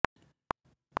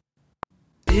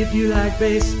If you like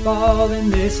baseball, then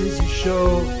this is your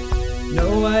show.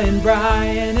 Noah and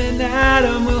Brian and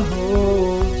Adam will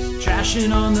host,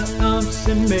 trashing on the umps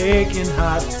and making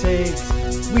hot takes.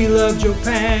 We love Joe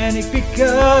Panic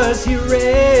because he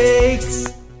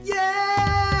rakes.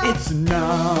 Yeah! It's a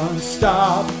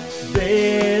non-stop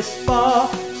baseball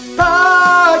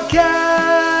podcast.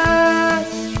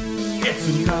 It's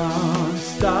a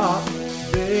non-stop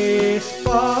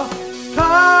baseball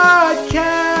podcast.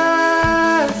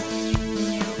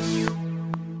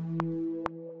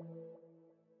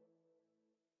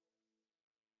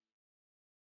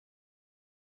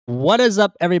 What is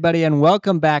up, everybody, and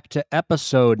welcome back to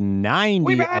episode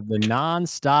 90 of the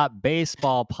Non-Stop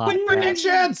Baseball Podcast.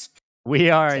 Predictions!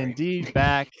 We are indeed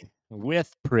back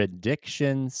with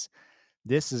predictions.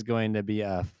 This is going to be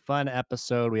a fun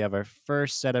episode. We have our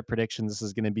first set of predictions. This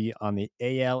is going to be on the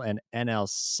AL and NL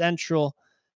Central.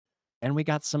 And we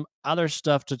got some other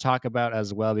stuff to talk about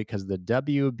as well because the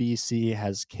WBC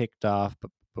has kicked off. But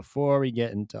before we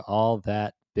get into all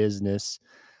that business,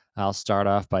 I'll start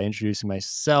off by introducing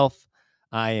myself.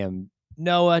 I am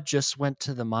Noah. Just went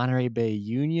to the Monterey Bay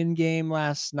Union game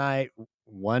last night.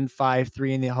 Won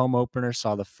 5-3 in the home opener.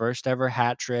 Saw the first ever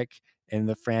hat trick in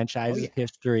the franchise's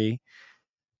history.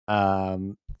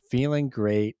 Feeling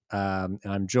great. And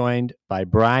I'm joined by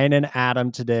Brian and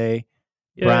Adam today.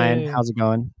 Yay. Brian, how's it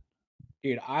going?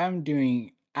 Dude, I'm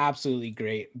doing absolutely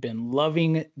great. Been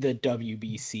loving the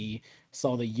WBC.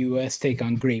 Saw the U.S. take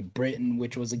on Great Britain,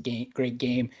 which was a great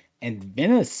game. And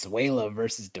Venezuela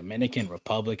versus Dominican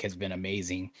Republic has been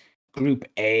amazing. Group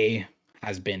A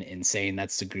has been insane.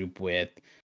 That's the group with,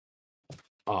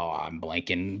 I'm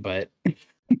blanking, but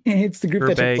it's the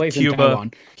group that took place in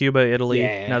Taiwan. Cuba, Italy,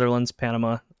 Netherlands,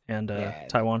 Panama, and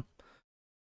Taiwan.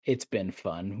 It's been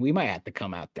fun. We might have to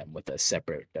come at them with a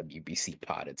separate WBC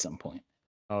pod at some point.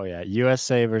 Oh, yeah.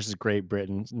 USA versus Great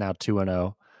Britain, now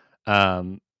 2-0.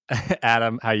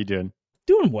 Adam, how you doing?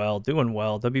 Doing well.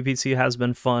 WBC has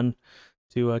been fun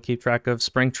to keep track of.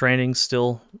 Spring training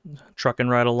still trucking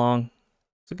right along.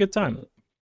 It's a good time.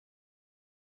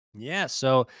 Yeah,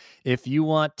 so if you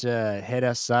want to hit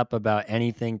us up about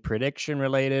anything prediction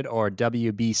related or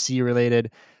WBC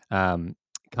related,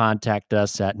 contact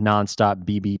us at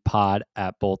nonstopbbpod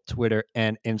at both Twitter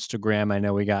and Instagram. I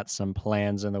know we got some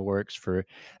plans in the works for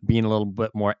being a little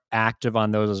bit more active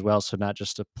on those as well. So not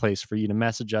just a place for you to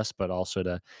message us, but also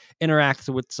to interact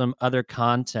with some other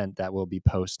content that we'll be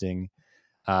posting.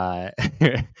 As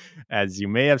you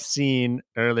may have seen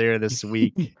earlier this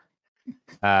week,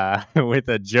 with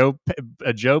a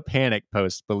Joe Panic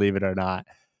post, believe it or not.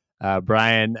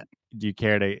 Brian, do you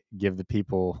care to give the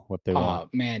people what they want? Oh,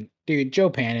 man. Dude, Joe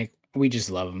Panic, we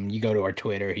just love him. You go to our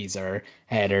Twitter, he's our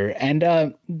header. And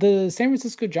the San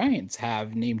Francisco Giants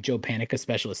have named Joe Panic a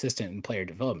special assistant in player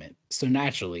development. So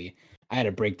naturally, I had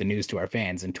to break the news to our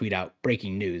fans and tweet out,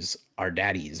 breaking news, our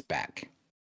daddy is back.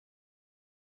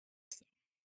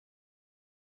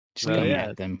 Just coming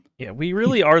at them. Yeah, we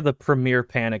really are the premier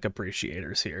Panic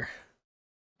appreciators here.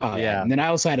 Oh, yeah. And then I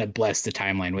also had to bless the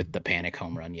timeline with the Panic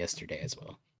home run yesterday as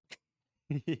well.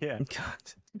 Yeah.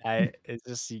 God. It's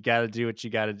just, you got to do what you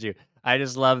got to do. I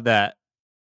just love that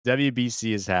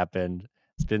WBC has happened.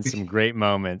 It's been some great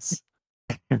moments.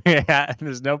 Yeah,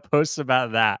 there's no posts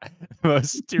about that.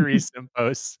 Most two recent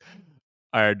posts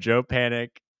are Joe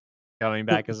Panic coming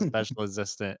back as a special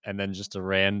assistant and then just a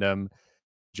random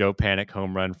Joe Panic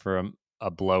home run from a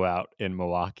blowout in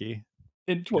Milwaukee.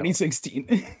 In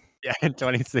 2016. Yeah, in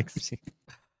 2016.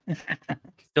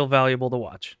 Still valuable to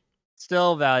watch.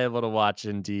 Still valuable to watch,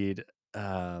 indeed.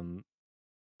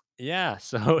 Yeah,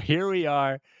 so here we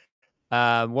are.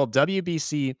 Well,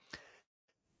 WBC,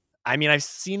 I mean, I've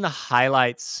seen the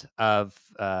highlights of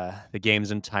the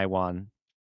games in Taiwan,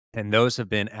 and those have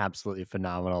been absolutely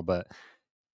phenomenal. But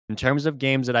in terms of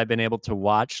games that I've been able to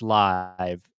watch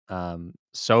live,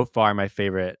 so far, my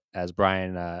favorite, as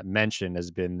Brian mentioned, has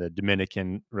been the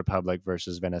Dominican Republic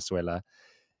versus Venezuela.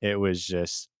 It was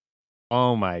just,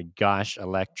 oh my gosh,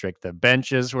 electric. The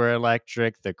benches were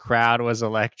electric. The crowd was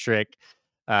electric.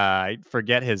 I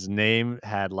forget his name,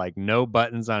 had like no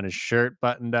buttons on his shirt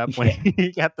buttoned up when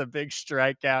he got the big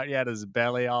strikeout. He had his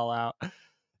belly all out.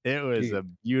 It was a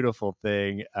beautiful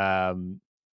thing.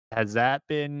 Has that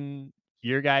been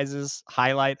your guys'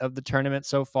 highlight of the tournament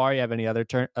so far? You have any other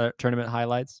tournament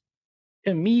highlights?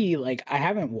 To me, like, I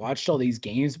haven't watched all these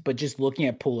games, but just looking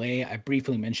at Pool A, I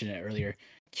briefly mentioned it earlier.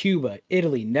 Cuba,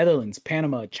 Italy, Netherlands,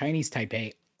 Panama, Chinese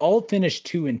Taipei all finished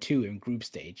 2-2 in group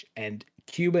stage, and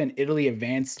Cuba and Italy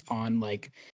advanced on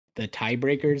like the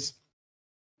tiebreakers.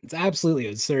 It's absolutely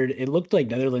absurd. It looked like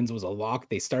Netherlands was a lock.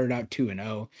 They started out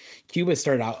 2-0. Cuba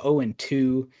started out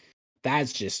 0-2.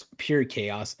 that's just pure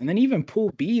chaos. And then even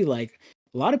Pool B, like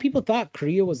a lot of people thought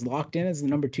Korea was locked in as the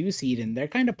number 2 seed, and they're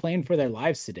kind of playing for their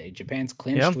lives today. Japan's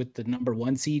clinched with the number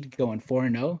 1 seed going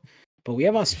 4-0. But we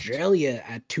have Australia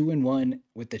at 2-1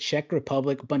 with the Czech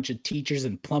Republic, a bunch of teachers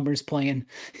and plumbers playing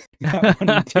at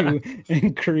 1-2,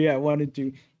 and Korea at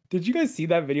 1-2. Did you guys see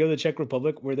that video of the Czech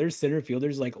Republic where their center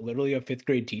fielder's like literally a 5th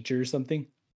grade teacher or something?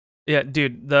 Yeah,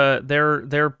 dude,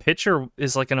 their pitcher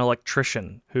is like an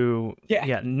electrician who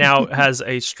now has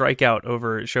a strikeout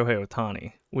over Shohei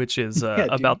Ohtani, which is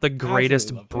about the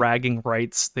greatest bragging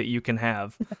rights that you can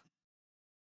have.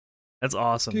 That's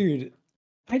awesome. Dude,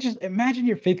 I just imagine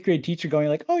your 5th grade teacher going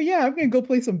like, "Oh yeah, I'm gonna go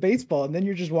play some baseball," and then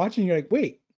you're just watching. You're like,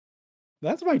 "Wait,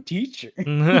 that's my teacher."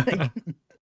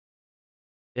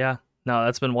 Yeah, no,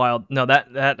 that's been wild. No,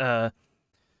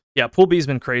 yeah, Pool B's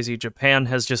been crazy. Japan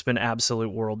has just been absolute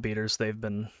world beaters. They've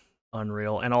been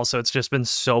unreal, and also it's just been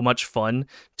so much fun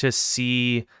to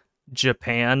see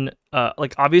Japan.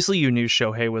 Like obviously you knew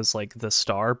Shohei was like the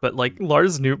star, but like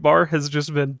Lars Nootbaar has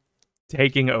just been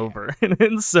taking over, and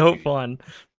it's so fun.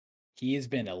 He has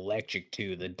been electric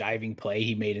too. The diving play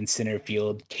he made in center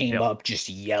field came up just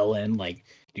yelling. Like,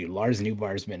 dude, Lars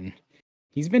Nootbaar's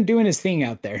he's been doing his thing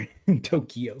out there in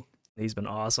Tokyo. He's been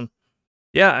awesome.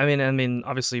 Yeah, I mean,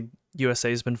 obviously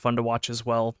USA's been fun to watch as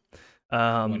well.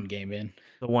 One game in.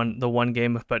 The one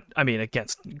game, but I mean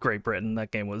against Great Britain, that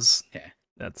game was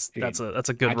that's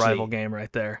a good rival game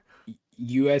right there.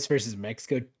 US versus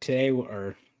Mexico today,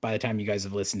 or by the time you guys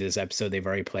have listened to this episode, they've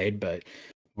already played, but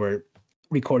we're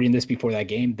recording this before that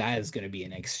game. That is going to be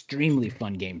an extremely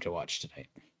fun game to watch tonight.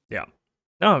 Yeah.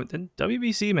 No,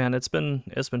 WBC, man, it's been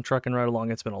trucking right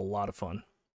along. It's been a lot of fun.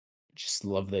 Just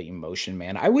love the emotion,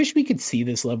 man. I wish we could see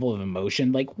this level of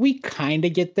emotion. Like we kind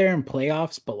of get there in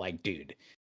playoffs, but like, dude,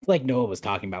 like Noah was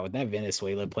talking about with that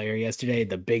Venezuela player yesterday,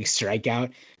 the big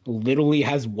strikeout literally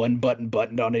has one button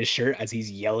buttoned on his shirt as he's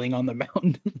yelling on the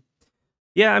mound.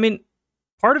 Yeah, I mean,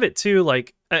 part of it too,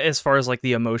 like as far as like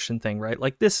the emotion thing, right?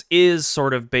 Like this is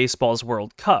sort of baseball's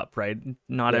World Cup, right?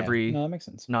 Not that makes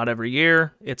sense. Not every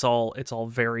year. It's all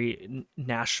very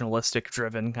nationalistic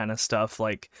driven kind of stuff.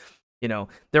 Like, you know,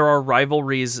 there are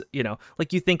rivalries, you know,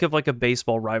 like you think of like a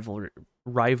baseball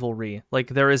rivalry. Like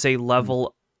there is a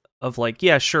level of like,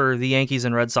 yeah, sure, the Yankees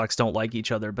and Red Sox don't like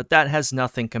each other, but that has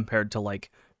nothing compared to like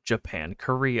Japan,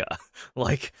 Korea.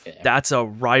 Like that's a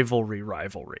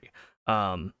rivalry.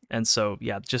 And so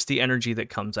yeah, just the energy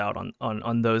that comes out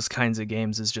on those kinds of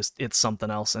games is just, it's something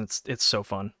else, and it's so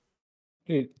fun.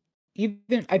 Dude,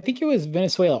 even I think it was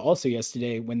Venezuela also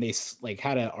yesterday when they like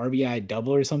had an RBI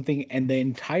double or something, and the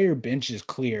entire bench is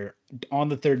clear on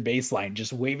the third baseline,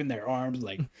 just waving their arms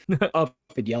like up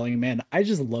and yelling. Man, I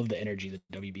just love the energy that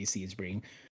WBC is bringing.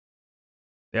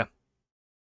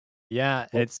 Yeah,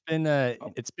 it's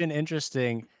been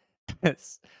interesting.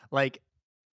 It's like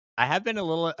I have been a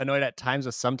little annoyed at times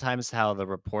with sometimes how the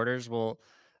reporters will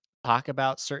talk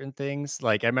about certain things.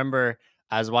 Like I remember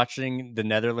I was watching the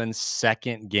Netherlands'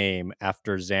 second game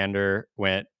after Xander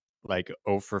went like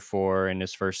 0 for 4 in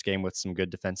his first game with some good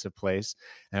defensive plays.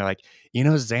 And they're like,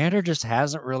 Xander just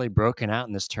hasn't really broken out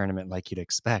in this tournament like you'd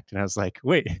expect. And I was like,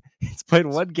 wait, he's played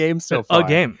one game so far. A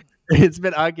game. It's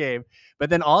been a game. But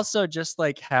then also just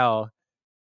like how,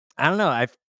 I don't know,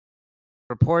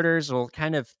 reporters will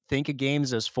kind of think of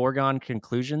games as foregone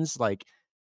conclusions. Like,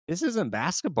 this isn't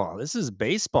basketball. This is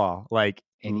baseball. Like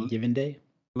any given day.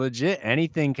 Legit,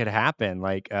 anything could happen.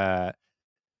 Like, I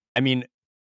mean,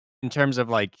 in terms of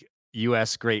like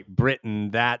US, Great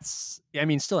Britain,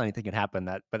 still anything could happen,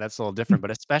 but that's a little different.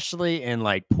 But especially in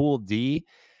like Pool D,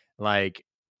 like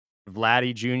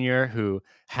Vladdy Jr., who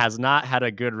has not had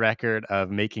a good record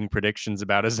of making predictions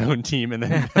about his own team and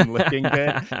then them looking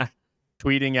good,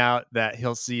 tweeting out that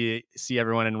he'll see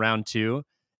everyone in round 2.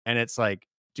 And it's like,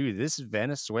 dude, this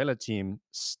Venezuela team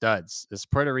studs. This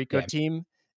Puerto Rico team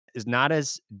is not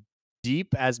as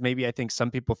deep as maybe I think some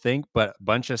people think, but a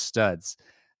bunch of studs.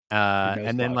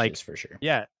 And then like, for sure.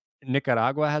 Yeah,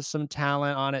 Nicaragua has some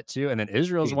talent on it too. And then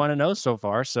Israel's 1-0 so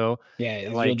far. So yeah,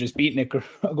 Israel just beat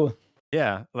Nicaragua.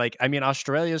 Yeah, like I mean,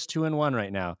 Australia's 2-1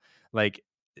 right now. Like,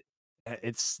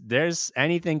 there's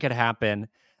anything could happen.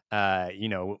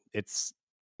 It's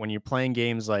when you're playing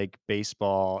games like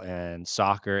baseball and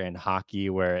soccer and hockey,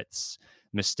 where it's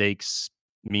mistakes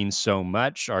mean so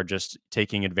much, or just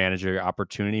taking advantage of your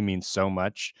opportunity means so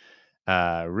much.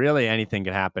 Really, anything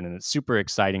could happen, and it's super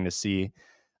exciting to see.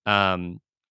 I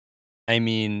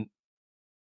mean,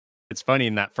 it's funny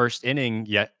in that first inning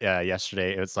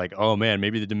yesterday, it's like, oh man,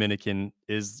 maybe the Dominican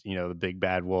is, the big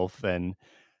bad wolf and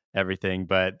everything.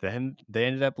 But then they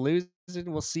ended up losing.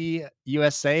 We'll see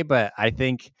USA, but I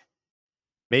think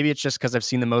maybe it's just because I've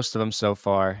seen the most of them so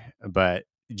far, but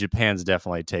Japan's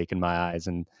definitely taken my eyes,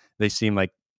 and they seem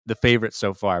like the favorite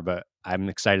so far. But I'm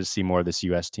excited to see more of this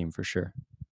U.S. team for sure.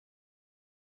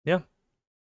 Yeah.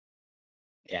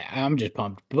 Yeah, I'm just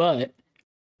pumped. But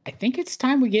I think it's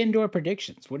time we get into our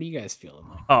predictions. What are you guys feeling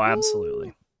like? Oh,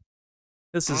 absolutely.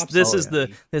 This is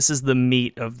the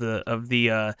meat of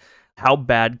the how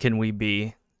bad can we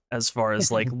be, as far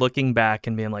as like looking back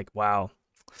and being like, wow,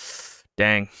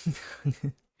 dang.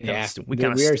 Yeah, we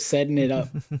are setting it up.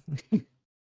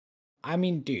 I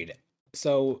mean, dude.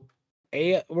 So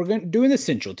we're doing the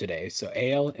Central today. So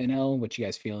AL, NL. What you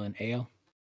guys feeling? AL.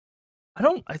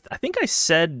 I think I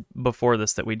said before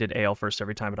this that we did AL first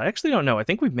every time, but I actually don't know. I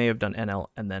think we may have done NL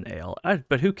and then AL.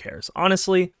 But who cares?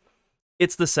 Honestly,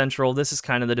 it's the Central. This is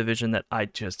kind of the division that I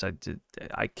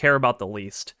care about the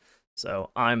least.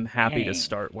 So I'm happy to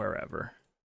start wherever.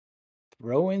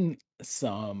 Throwing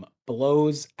some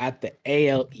blows at the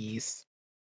AL East.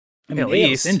 I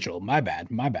mean, AL Central. My bad.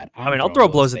 I mean, I'll throw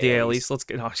blows at the AL East. Let's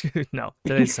get no.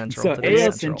 Today's Central. So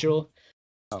AL Central.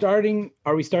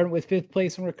 Are we starting with 5th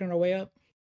place and working our way up?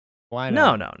 Why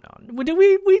not? No.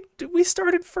 We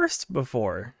started first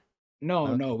before.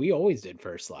 No, we always did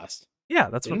first last. Yeah,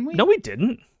 that's what. No, we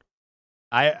didn't.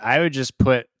 I would just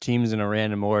put teams in a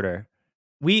random order.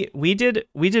 We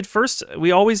did first.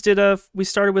 We always did we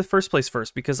started with first place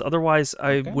first, because otherwise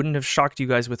I wouldn't have shocked you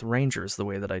guys with Rangers the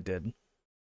way that I did.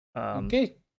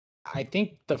 Okay. I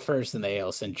think the first in the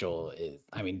AL Central is.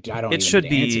 I mean, I don't. It should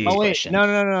be. Oh wait,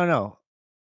 no.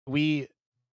 We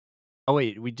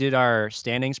did our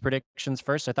standings predictions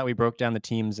first. I thought we broke down the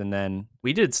teams and then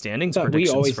we did standings predictions.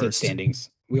 We always first. did standings.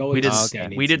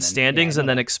 We did standings and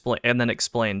then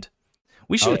explained.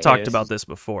 We should have talked about this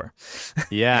before.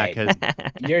 Yeah, because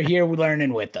you're here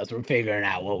learning with us. We're figuring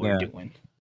out what we're doing.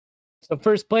 So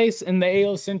first place in the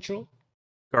AL Central,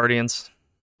 Guardians,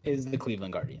 is the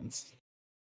Cleveland Guardians.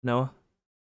 Noah,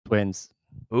 Twins.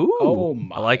 Ooh, oh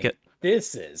my! I like it.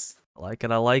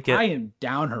 I like it. I am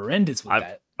down horrendous with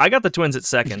that. I got the Twins at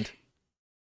second.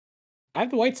 I have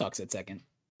the White Sox at second.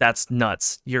 That's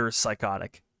nuts. You're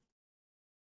psychotic.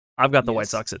 I've got the White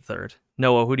Sox at third.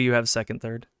 Noah, who do you have second,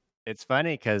 third? It's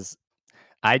funny because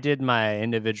I did my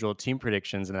individual team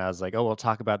predictions and I was like, oh, we'll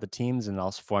talk about the teams and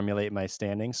I'll formulate my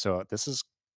standings. So this is,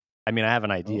 I mean, I have an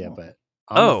idea, but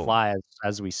on the fly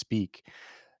as we speak.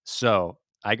 So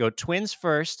I go Twins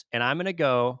first, and I'm going to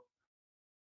go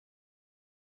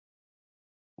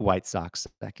White Sox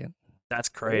second. That's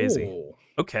crazy. Ooh,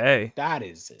 okay. That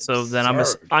is absurd. So then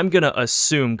I'm going to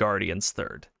assume Guardians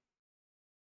third.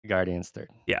 Guardians third.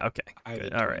 Yeah, okay.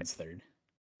 Good. All right. Third.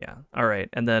 Yeah. All right.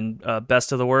 And then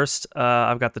best of the worst,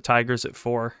 I've got the Tigers at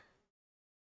 4.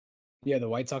 Yeah, the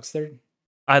White Sox third?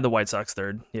 I had the White Sox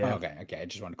third. Yeah. Oh, okay. I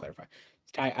just want to clarify.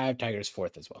 I have Tigers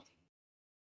 4th as well.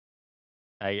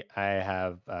 I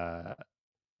have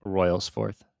Royals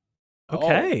 4th.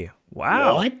 Okay.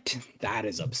 Wow. What? That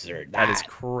is absurd. That is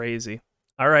crazy.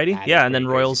 Alrighty. Yeah, and then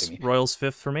Royals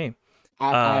 5th for me.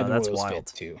 I have the that's Royals wild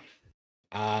 5th too.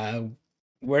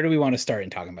 Where do we want to start in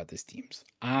talking about these teams?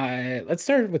 Let's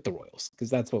start with the Royals,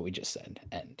 because that's what we just said.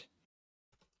 And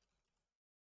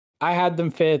I had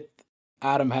them 5th.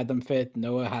 Adam had them 5th.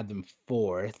 Noah had them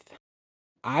 4th.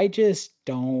 I just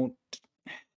don't.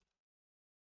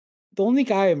 The only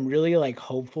guy I'm really like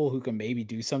hopeful who can maybe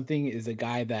do something is a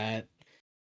guy that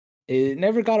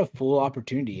never got a full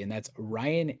opportunity, and that's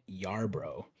Ryan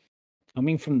Yarbrough.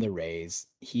 Coming from the Rays,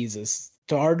 he's a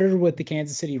starter with the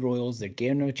Kansas City Royals. They're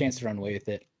giving him a chance to run away with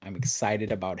it. I'm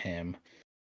excited about him.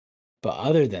 But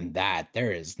other than that,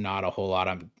 there is not a whole lot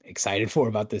I'm excited for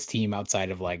about this team outside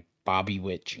of like Bobby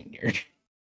Witt Jr.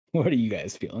 What are you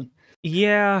guys feeling?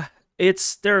 Yeah,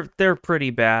 they're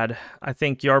pretty bad. I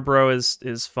think Yarbrough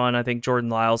is fun. I think Jordan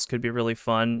Lyles could be really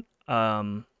fun.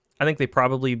 I think they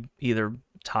probably either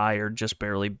tie or just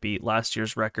barely beat last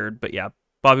year's record. But yeah,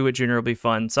 Bobby Witt Jr. will be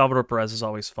fun. Salvador Perez is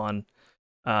always fun.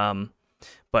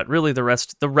 But really the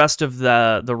rest of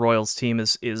the Royals team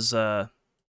is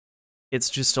it's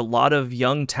just a lot of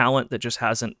young talent that just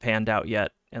hasn't panned out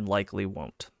yet and likely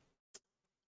won't.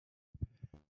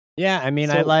 Yeah, I mean,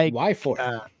 I like why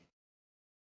 4th?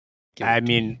 I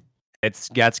mean, that's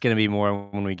going to be more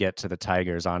when we get to the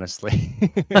Tigers, honestly.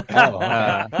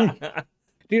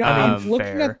 Dude, I'm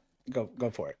looking at. Go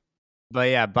for it. But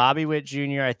yeah, Bobby Witt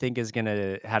Jr. I think is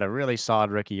had a really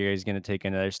solid rookie year. He's going to take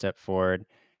another step forward.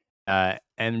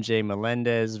 MJ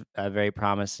Melendez, very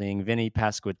promising. Vinny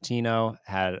Pasquantino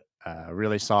had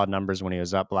really solid numbers when he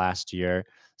was up last year.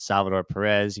 Salvador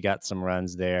Perez, he got some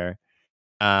runs there.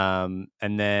 And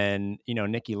then,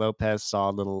 Nicky Lopez,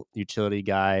 solid little utility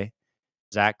guy.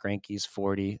 Zach Greinke's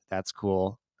 40. That's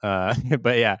cool.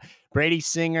 But yeah, Brady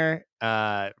Singer,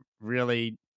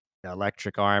 really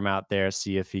electric arm out there.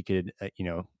 See if he could,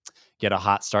 get a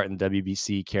hot start in the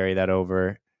WBC, carry that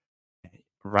over.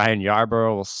 Ryan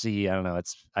Yarbrough, we'll see. I don't know.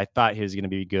 I thought he was going to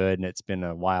be good, and it's been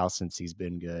a while since he's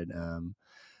been good.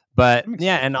 But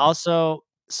yeah, and also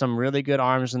some really good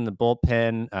arms in the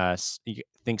bullpen. You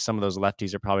think some of those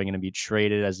lefties are probably going to be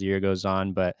traded as the year goes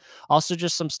on, but also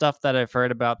just some stuff that I've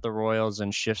heard about the Royals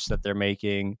and shifts that they're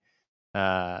making,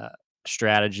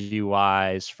 strategy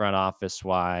wise, front office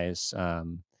wise,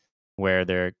 where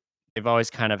they've always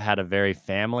kind of had a very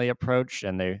family approach,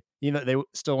 and they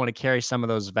still want to carry some of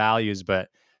those values, but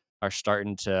are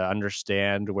starting to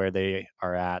understand where they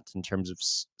are at in terms of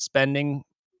spending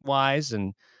wise,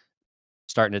 and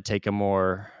starting to take a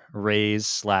more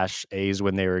raise/A's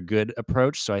when they were good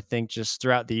approach. So I think just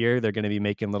throughout the year, they're going to be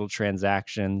making little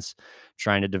transactions,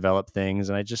 trying to develop things.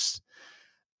 And I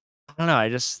don't know. I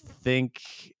just think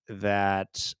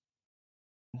that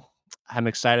I'm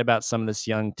excited about some of this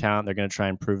young talent. They're going to try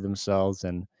and prove themselves,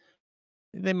 and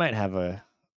they might have a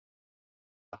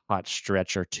hot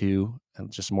stretch or two,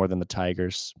 just more than the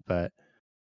Tigers. But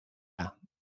yeah,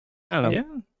 I don't know.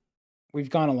 Yeah. We've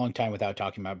gone a long time without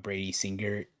talking about Brady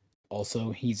Singer.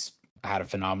 Also, he's had a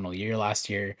phenomenal year last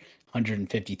year,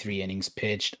 153 innings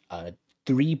pitched,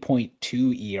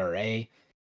 3.2 ERA.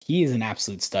 He is an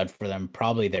absolute stud for them.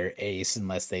 Probably their ace,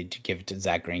 unless they give it to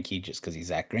Zach Greinke just because he's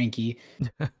Zach Greinke.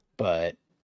 But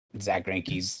Zach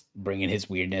Greinke's bringing his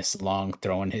weirdness along,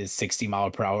 throwing his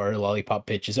 60-mile-per-hour lollipop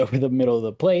pitches over the middle of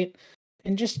the plate,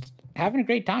 and just having a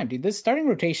great time, dude. This starting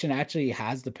rotation actually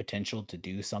has the potential to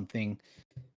do something.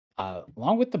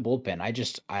 Along with the bullpen,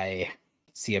 I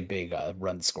see a big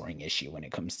run scoring issue when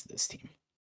it comes to this team.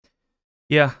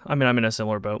 Yeah, I mean, I'm in a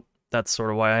similar boat. That's sort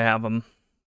of why I have them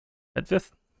at 5th.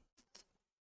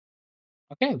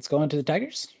 Okay, let's go into the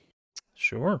Tigers.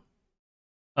 Sure.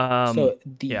 Oh,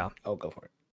 go for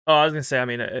it. Oh, I was gonna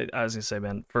say,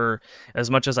 man, for as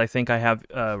much as I think I have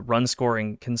run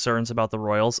scoring concerns about the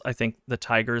Royals, I think the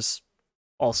Tigers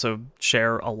also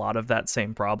share a lot of that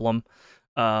same problem.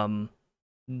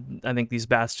 I think these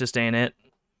bats just ain't it.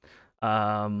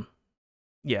 I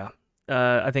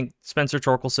think Spencer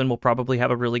Torkelson will probably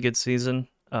have a really good season.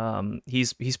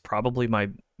 He's probably my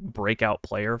breakout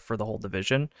player for the whole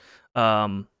division.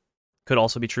 Could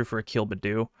also be true for Akil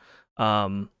Baddoo.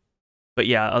 But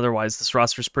yeah, otherwise this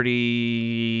roster's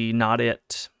pretty not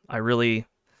it.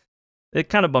 It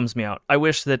kind of bums me out. I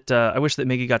wish that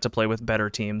Miggy got to play with better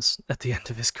teams at the end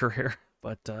of his career.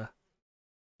 But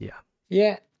yeah.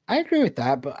 Yeah, I agree with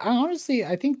that. But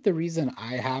I think the reason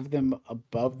I have them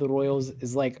above the Royals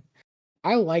is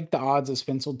I like the odds of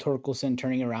Spencer Torkelson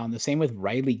turning around. The same with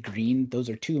Riley Green. Those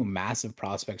are two massive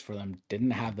prospects for them.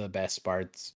 Didn't have the best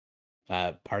parts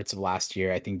of last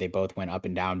year. I think they both went up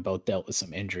and down, both dealt with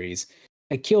some injuries.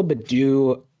 Akil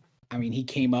Baddoo, he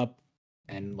came up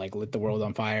and lit the world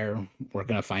on fire. We're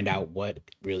going to find out what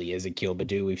really is Akil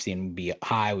Baddoo. We've seen him be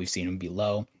high. We've seen him be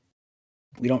low.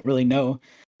 We don't really know.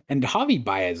 And Javi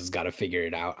Baez has got to figure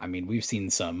it out. We've seen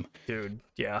some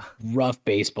rough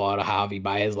baseball out of Javi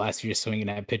Baez last year, swinging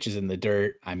at pitches in the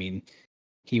dirt.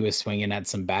 He was swinging at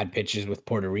some bad pitches with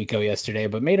Puerto Rico yesterday,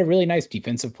 but made a really nice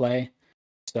defensive play.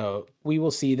 So we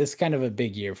will see. This is kind of a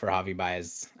big year for Javi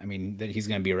Baez. That he's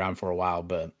going to be around for a while,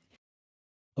 but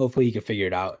hopefully he can figure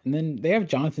it out. And then they have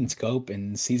Jonathan Scope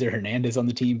and Cesar Hernandez on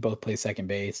the team. Both play second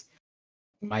base.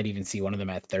 Might even see one of them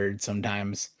at third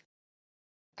sometimes.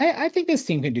 I think this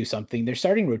team can do something. They're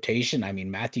starting rotation.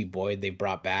 Matthew Boyd, they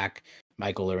brought back.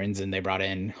 Michael Lorenzen, they brought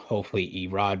in. Hopefully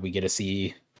Erod, we get to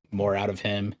see more out of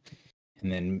him.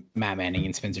 And then Matt Manning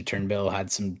and Spencer Turnbull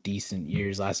had some decent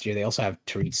years last year. They also have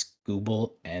Tariq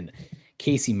Skubal and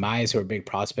Casey Mize, who are big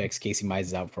prospects. Casey Mize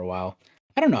is out for a while.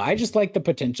 I don't know. I just like the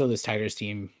potential of this Tigers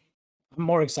team. I'm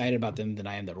more excited about them than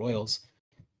I am the Royals.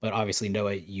 But obviously,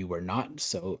 Noah, you were not.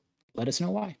 So let us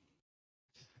know why.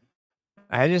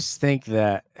 I just think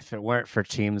that if it weren't for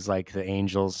teams like the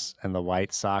Angels and the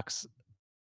White Sox,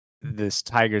 this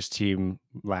Tigers team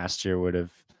last year would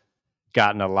have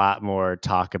gotten a lot more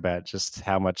talk about just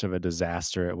how much of a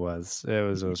disaster it was. It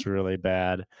was really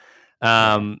bad.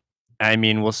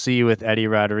 We'll see with Eddie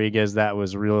Rodriguez. That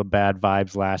was real bad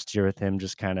vibes last year with him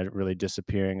just kind of really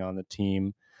disappearing on the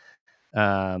team.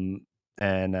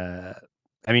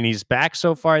 He's back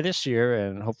so far this year,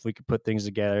 and hopefully we can put things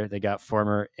together. They got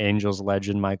former Angels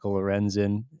legend Michael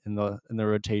Lorenzen in the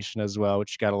rotation as well,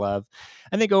 which you gotta love.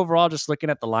 I think overall, just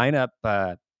looking at the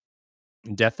lineup,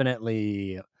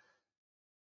 definitely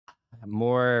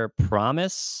more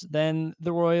promise than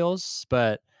the Royals,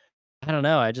 but I don't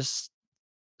know. I just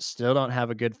still don't have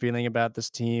a good feeling about this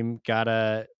team.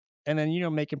 Gotta and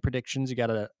then, making predictions, you got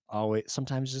to always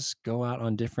sometimes just go out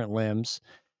on different limbs.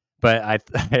 But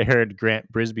I heard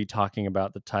Grant Brisbee talking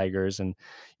about the Tigers and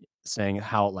saying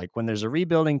how, like, when there's a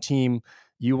rebuilding team,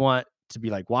 you want to be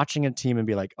like watching a team and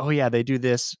be like, oh yeah, they do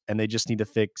this and they just need to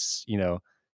fix,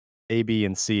 A, B,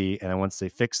 and C. And then once they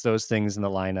fix those things in the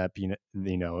lineup,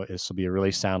 this will be a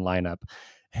really sound lineup.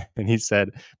 And he said,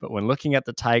 but when looking at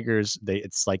the Tigers,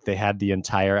 it's like they had the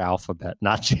entire alphabet,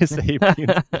 not just A, B,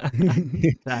 and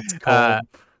C. That's cool.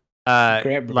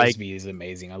 Grant Brisbee is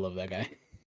amazing. I love that guy.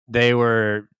 They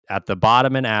were at the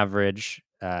bottom in average,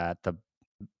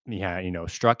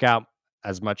 struck out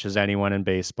as much as anyone in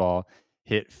baseball,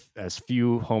 hit as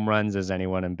few home runs as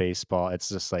anyone in baseball. It's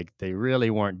just like they really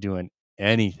weren't doing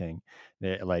anything.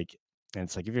 And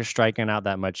it's like if you're striking out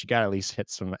that much, you got to at least hit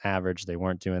some average. They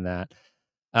weren't doing that.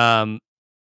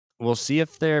 We'll see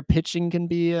if their pitching can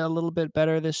be a little bit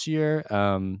better this year.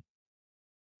 I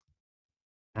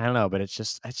don't know, but it's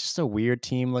just a weird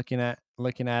team looking at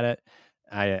it.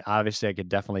 I could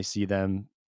definitely see them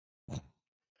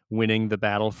winning the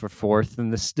battle for fourth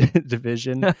in this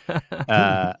division.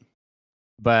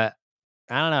 But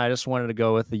I don't know. I just wanted to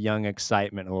go with the young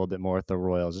excitement a little bit more with the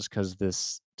Royals, just because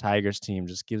this Tigers team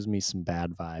just gives me some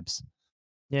bad vibes.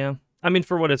 Yeah. I mean,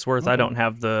 for what it's worth, I don't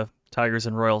have the Tigers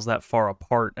and Royals that far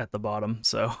apart at the bottom,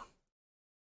 so.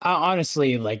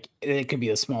 Honestly, like, it could be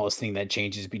the smallest thing that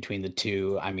changes between the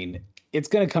two. I mean, it's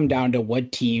going to come down to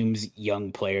what teams'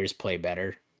 young players play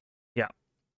better. Yeah.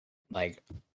 Like,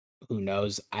 who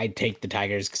knows? I'd take the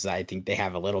Tigers because I think they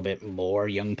have a little bit more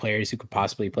young players who could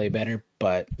possibly play better,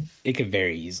 but it could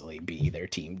very easily be their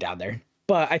team down there.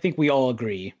 But I think we all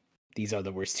agree these are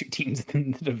the worst two teams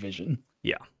in the division.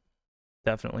 Yeah,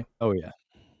 definitely. Oh, yeah.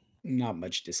 Not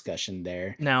much discussion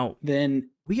there. Now, then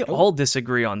we all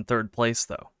disagree on third place,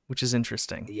 though, which is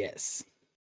interesting. Yes.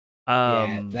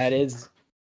 Yeah, that is.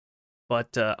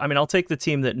 But, I mean, I'll take the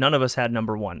team that none of us had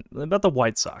number one, about the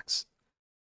White Sox.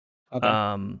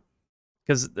 Okay.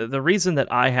 Because the reason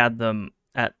that I had them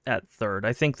at third,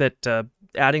 I think that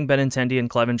adding Benintendi and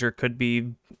Clevinger could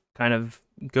be kind of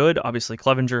good. Obviously,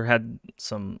 Clevinger had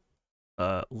some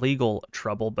legal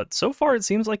trouble, but so far it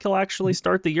seems like he'll actually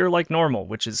start the year like normal,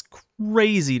 which is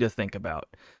crazy to think about,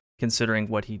 considering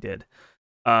what he did.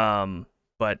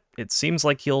 But it seems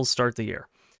like he'll start the year.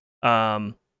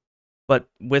 But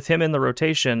with him in the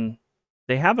rotation,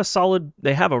 they have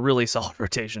a really solid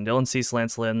rotation. Dylan Cease,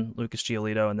 Lance Lynn, Lucas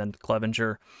Giolito, and then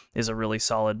Clevinger is a really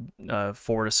solid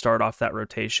four to start off that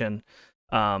rotation.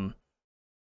 But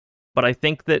I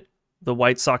think that the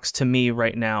White Sox, to me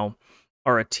right now,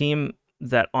 are a team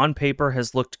that on paper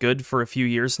has looked good for a few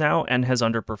years now and has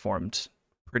underperformed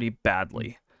pretty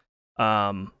badly.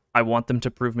 I want them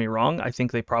to prove me wrong. I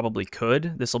think they probably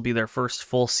could. This will be their first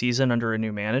full season under a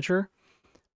new manager.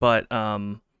 But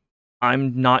I'm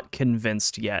not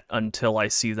convinced yet until I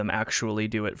see them actually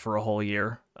do it for a whole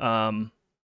year. And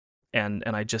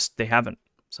they haven't.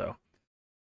 So.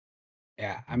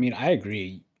 Yeah, I mean, I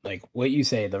agree. Like what you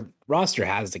say, the roster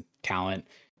has the talent.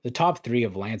 The top three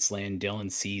of Lance Lynn,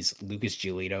 Dylan Cease, Lucas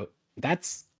Giolito,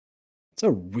 it's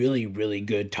a really, really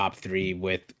good top three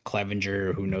with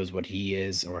Clevinger, who knows what he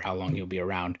is or how long he'll be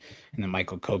around, and then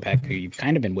Michael Kopech, who you've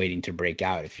kind of been waiting to break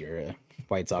out if you're a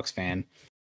White Sox fan.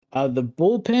 The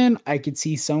bullpen, I could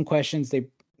see some questions.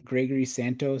 Gregory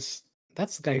Santos,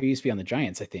 that's the guy who used to be on the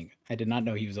Giants, I think. I did not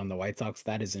know he was on the White Sox.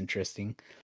 That is interesting.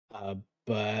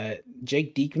 But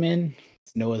Jake Diekman,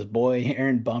 Noah's boy.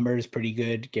 Aaron Bummer is pretty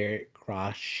good. Garrett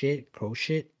Crochet.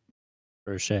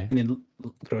 And then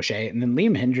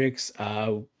Liam Hendricks.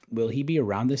 Will he be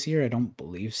around this year? I don't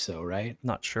believe so, right?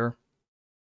 Not sure.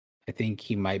 I think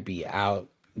he might be out.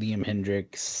 Liam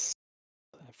Hendricks.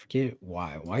 I forget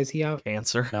why. Why is he out?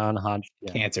 Cancer.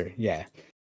 Non-Hodgkin. Cancer, yeah.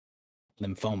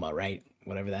 Lymphoma, right?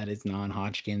 Whatever that is,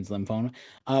 non-Hodgkin's lymphoma.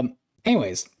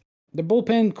 Anyways, the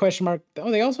bullpen, question mark.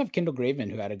 Oh, they also have Kendall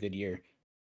Graveman, who had a good year.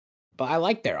 But I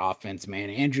like their offense, man.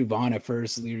 Andrew Vaughn at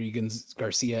first, Lee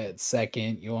Garcia at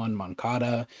second, Yohan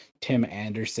Moncada, Tim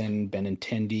Anderson,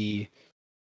 Benintendi,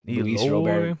 Luis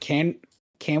Robert.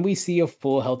 Can we see a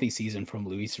full healthy season from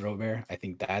Luis Robert? I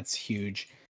think that's huge.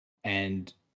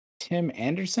 And Tim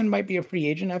Anderson might be a free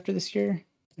agent after this year,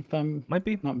 if I'm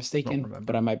not mistaken.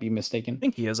 But I might be mistaken. I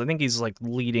think he is. I think he's like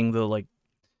leading the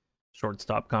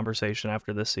shortstop conversation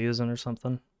after this season or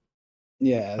something.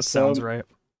 Yeah, that sounds right.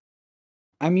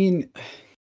 I mean,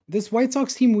 this White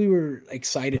Sox team we were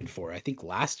excited for, I think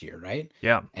last year, right?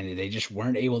 Yeah. And they just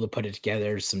weren't able to put it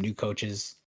together. Some new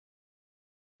coaches.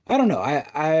 I don't know.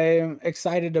 I'm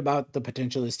excited about the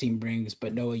potential this team brings,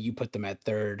 but Noah, you put them at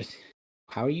third.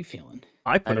 How are you feeling?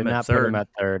 I put them at third. Put him at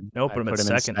third. No, put him at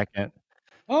second.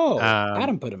 Oh,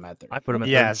 Adam put him at third. I put him at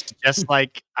yes, third. Just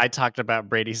like I talked about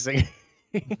Brady Singer.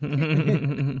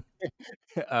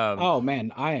 Oh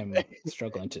man, I am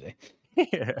struggling today.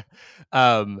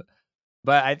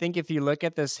 But I think if you look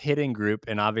at this hitting group,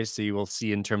 and obviously we'll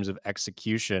see in terms of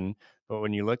execution, but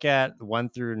when you look at 1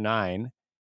 through 9,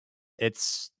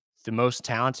 it's the most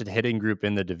talented hitting group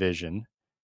in the division.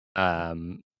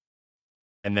 And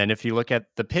then if you look at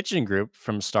the pitching group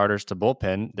from starters to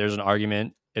bullpen, there's an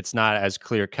argument. It's not as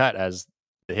clear cut as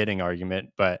the hitting argument,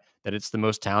 but that it's the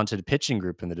most talented pitching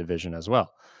group in the division as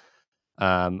well.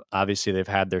 Obviously, they've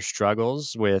had their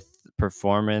struggles with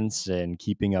performance and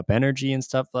keeping up energy and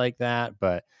stuff like that,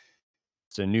 but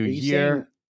it's a new year.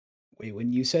 Wait,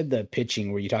 when you said the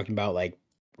pitching, were you talking about like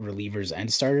relievers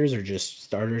and starters, or just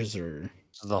starters, or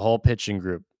so the whole pitching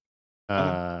group?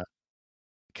 Because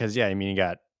yeah, I mean, you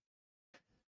got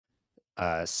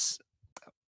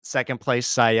second place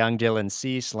Cy Young Dylan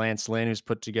Cease, Lance Lynn, who's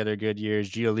put together good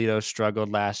years. Giolito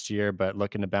struggled last year, but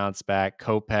looking to bounce back.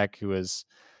 Kopech, who was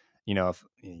an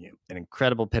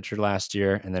incredible pitcher last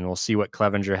year, and then we'll see what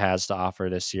Clevenger has to offer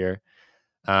this year.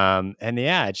 And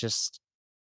yeah, it's just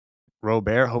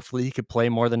Robert. Hopefully, he could play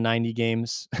more than 90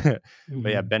 games. But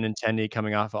yeah, Benintendi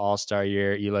coming off of All-Star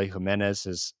year. Eloy Jimenez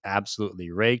is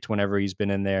absolutely raked whenever he's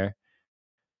been in there.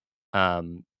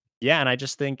 Yeah, and I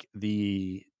just think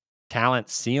the talent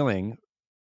ceiling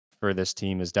for this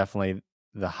team is definitely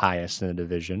the highest in the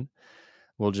division.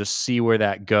 We'll just see where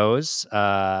that goes.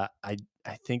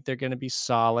 I think they're going to be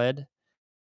solid.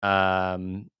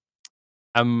 I'm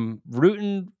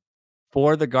rooting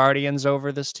for the Guardians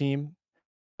over this team,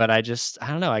 but I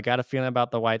don't know. I got a feeling about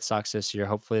the White Sox this year.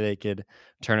 Hopefully they could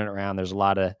turn it around. There's a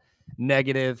lot of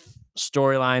negative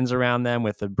storylines around them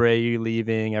with Abreu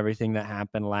leaving, everything that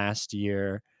happened last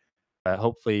year.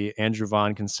 Hopefully Andrew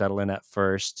Vaughn can settle in at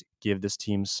first, give this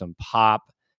team some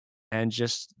pop, and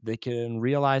just they can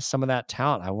realize some of that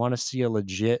talent. I want to see a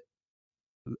legit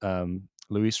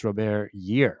Luis Robert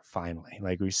year finally.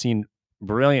 Like, we've seen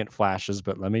brilliant flashes,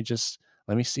 but let me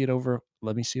see it over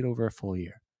a full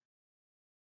year.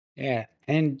 Yeah,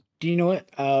 and do you know what?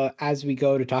 As we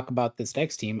go to talk about this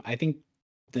next team, I think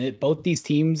that both these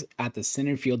teams at the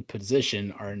center field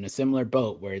position are in a similar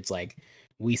boat where it's like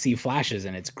we see flashes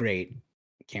and it's great.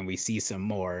 Can we see some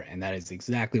more? And that is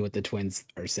exactly what the Twins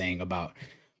are saying about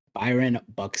Byron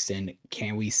Buxton.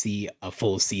 Can we see a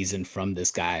full season from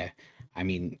this guy? I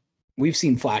mean, we've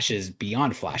seen flashes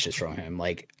beyond flashes from him.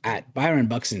 Like at Byron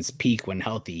Buxton's peak when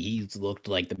healthy, he's looked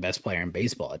like the best player in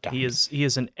baseball at times. He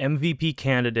is an MVP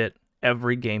candidate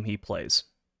every game he plays.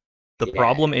 The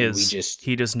problem is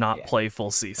he does not play full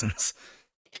seasons.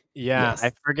 Yeah, yes.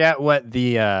 I forget what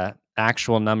the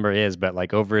actual number is, but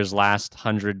like over his last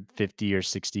 150 or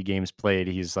 60 games played,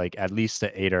 he's like at least an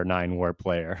 8 or 9 WAR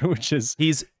player, which is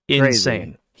he's crazy.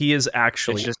 Insane. He is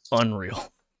actually just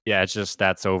unreal. Yeah, it's just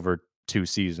that's over 2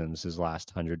 seasons, his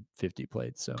last 150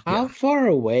 played. So how far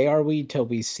away are we till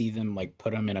we see them like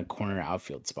put him in a corner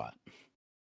outfield spot?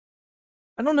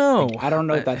 I don't know. Like, I don't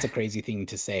know if that's a crazy thing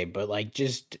to say, but like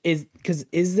just is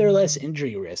there less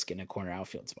injury risk in a corner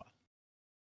outfield spot?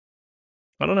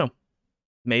 I don't know.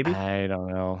 Maybe. I don't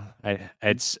know.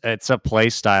 It's a play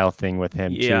style thing with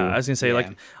him too. Yeah, I was gonna say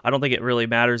like I don't think it really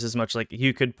matters as much. Like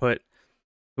you could put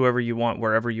whoever you want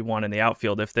wherever you want in the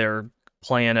outfield if they're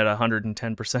playing at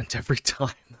 110% every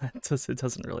time. It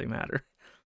doesn't really matter.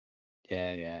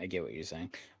 Yeah, I get what you're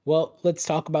saying. Well, let's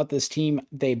talk about this team.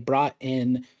 They brought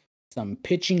in some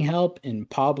pitching help in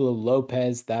Pablo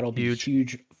Lopez. That'll be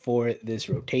huge for this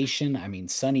rotation. I mean,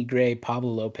 Sonny Gray, Pablo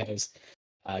Lopez,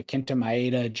 Kenta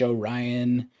Maeda, Joe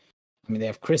Ryan. I mean, they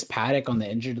have Chris Paddock on the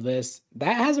injured list.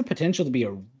 That has a potential to be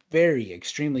a very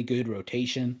extremely good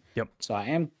rotation. Yep. So I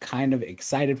am kind of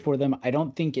excited for them. I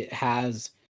don't think it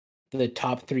has the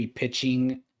top 3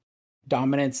 pitching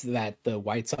dominance that the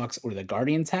White Sox or the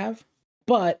Guardians have,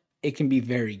 but it can be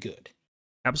very good.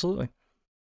 Absolutely.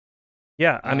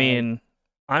 Yeah, I mean,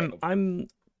 I'm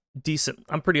decent.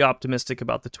 I'm pretty optimistic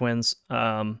about the Twins.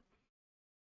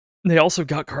 They also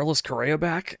got Carlos Correa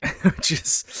back, which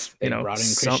is brought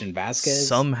in Christian Vasquez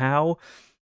somehow.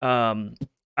 I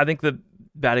think the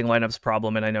batting lineup's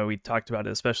problem, and I know we talked about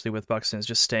it, especially with Buxton, is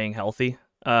just staying healthy.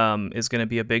 Is going to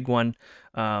be a big one.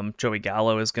 Joey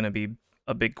Gallo is going to be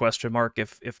a big question mark.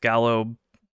 If Gallo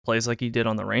plays like he did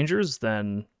on the Rangers,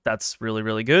 then that's really,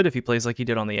 really good. If he plays like he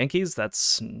did on the Yankees,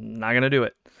 that's not going to do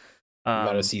it.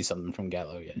 Gotta see something from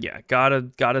Gallo. Yeah,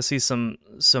 gotta see some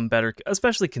better,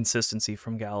 especially consistency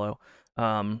from Gallo.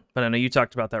 But I know you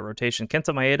talked about that rotation.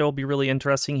 Kenta Maeda will be really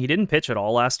interesting. He didn't pitch at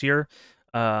all last year,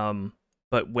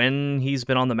 but when he's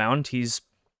been on the mound, he's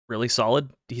really solid.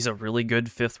 He's a really good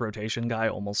 5th rotation guy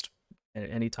almost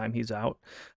anytime he's out.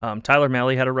 Tyler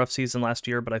Mahle had a rough season last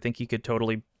year, but I think he could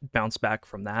totally bounce back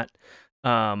from that.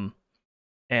 Man,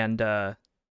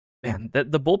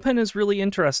 the bullpen is really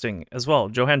interesting as well.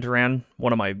 Johan Duran,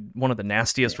 one of the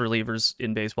nastiest relievers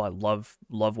in baseball. I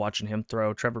love watching him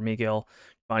throw. Trevor Miguel,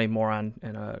 Bonnie Moran,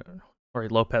 and Jorge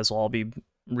Lopez will all be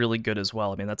really good as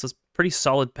well. I mean, that's a pretty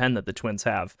solid pen that the Twins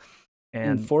have.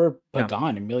 And for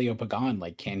Pagan, Emilio Pagan,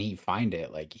 like, can he find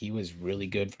it? Like, he was really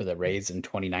good for the Rays in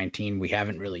 2019. We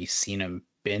haven't really seen him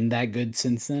been that good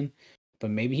since then, but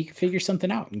maybe he can figure something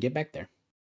out and get back there.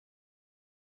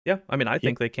 Yeah, I mean, I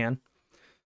think they can.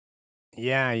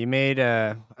 Yeah, you made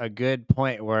a good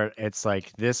point where it's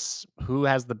like this, who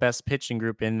has the best pitching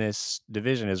group in this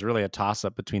division is really a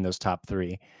toss-up between those top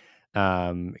three.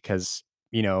 Because,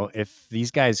 if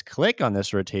these guys click on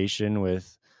this rotation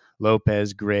with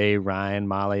Lopez, Gray, Ryan,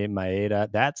 Mahle,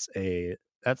 Maeda,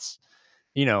 that's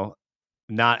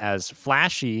not as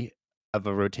flashy of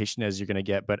a rotation as you're going to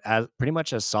get, but as pretty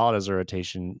much as solid as a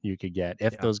rotation you could get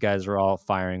if those guys are all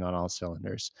firing on all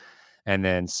cylinders. And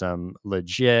then some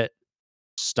legit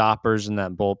stoppers in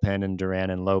that bullpen and Duran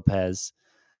and Lopez.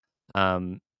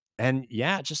 And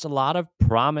yeah, just a lot of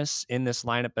promise in this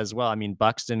lineup as well. I mean,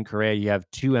 Buxton, Correa, you have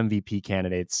 2 MVP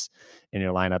candidates in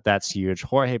your lineup. That's huge.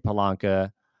 Jorge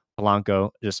Polanco,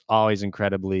 just always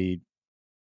incredibly,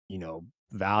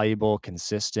 valuable,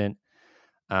 consistent.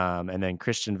 And then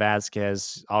Christian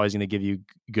Vasquez, always going to give you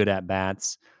good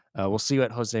at-bats. We'll see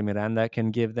what Jose Miranda can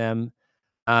give them.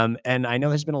 And I know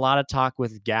there's been a lot of talk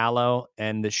with Gallo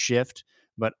and the shift,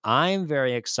 but I'm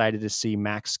very excited to see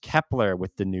Max Kepler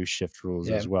with the new shift rules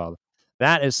as well.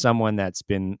 That is someone that's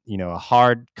been, a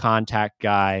hard contact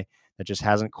guy that just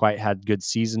hasn't quite had good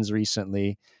seasons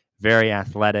recently. Very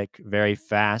athletic, very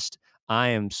fast. I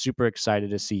am super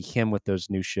excited to see him with those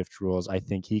new shift rules. I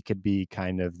think he could be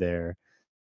kind of their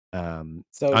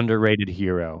underrated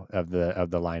hero of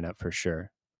the lineup for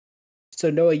sure. So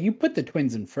Noah, you put the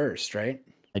Twins in first, right?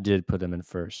 I did put them in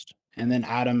first. And then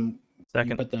Adam,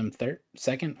 second. You put them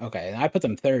second? Okay, and I put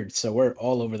them third, so we're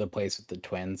all over the place with the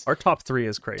Twins. Our top 3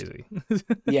 is crazy.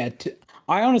 Yeah,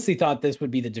 I honestly thought this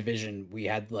would be the division we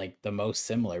had like the most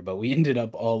similar, but we ended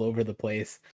up all over the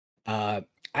place.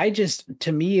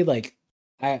 To me, like,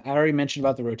 I already mentioned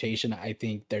about the rotation. I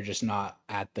think they're just not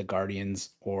at the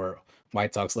Guardians or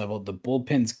White Sox level. The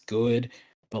bullpen's good,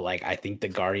 but like, I think the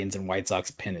Guardians and White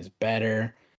Sox pen is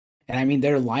better. And I mean,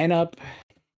 their lineup,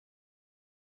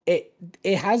 it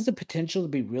has the potential to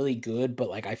be really good, but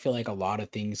like, I feel like a lot of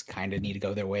things kind of need to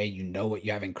go their way. You know what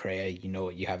you have in Correa, you know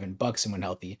what you have in Buxton when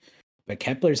healthy, but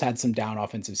Kepler's had some down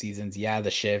offensive seasons. Yeah,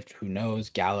 the shift, who knows?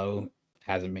 Gallo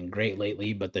hasn't been great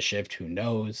lately, but the shift, who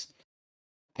knows?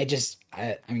 I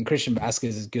mean, Christian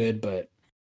Vasquez is good, but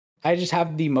I just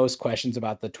have the most questions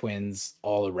about the Twins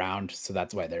all around, so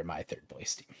that's why they're my third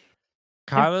place team.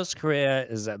 Carlos Correa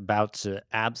is about to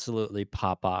absolutely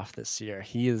pop off this year.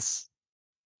 He's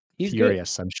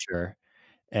furious, good. I'm sure.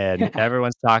 And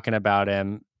everyone's talking about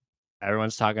him.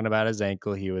 Everyone's talking about his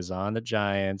ankle. He was on the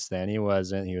Giants, then he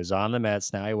wasn't. He was on the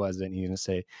Mets, now he wasn't. He's going to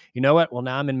say, you know what? Well,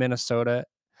 now I'm in Minnesota,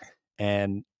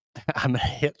 and I'm going to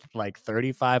hit like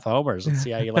 35 homers. Let's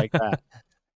see how you like that.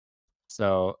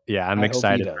 So, yeah, I'm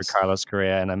excited for Carlos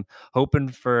Correa, and I'm hoping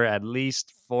for at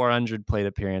least 400 plate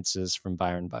appearances from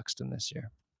Byron Buxton this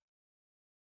year.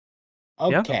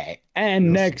 Okay,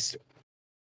 and next,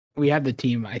 we have the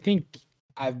team I think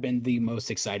I've been the most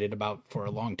excited about for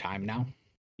a long time now.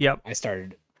 Yep.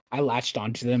 I latched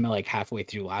onto them like halfway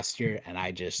through last year, and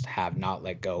I just have not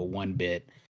let go one bit.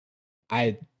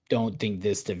 I don't think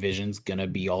this division's going to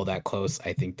be all that close.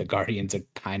 I think the Guardians are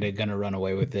kind of going to run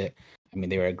away with it. I mean,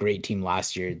 they were a great team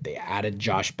last year. They added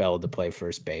Josh Bell to play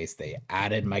first base. They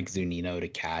added Mike Zunino to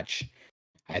catch.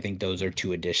 I think those are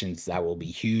 2 additions that will be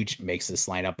huge. Makes this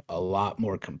lineup a lot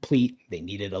more complete. They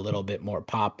needed a little bit more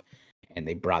pop, and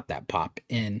they brought that pop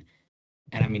in.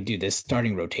 And I mean, dude, this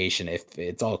starting rotation, if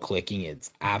it's all clicking,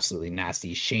 it's absolutely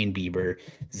nasty. Shane Bieber,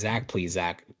 Zach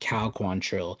Plesac, Cal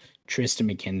Quantrill, Tristan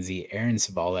McKenzie, Aaron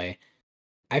Civale.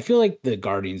 I feel like the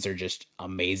Guardians are just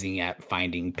amazing at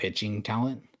finding pitching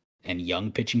talent. And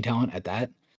young pitching talent at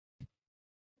that.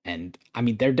 And I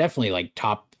mean, they're definitely like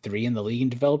top 3 in the league in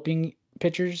developing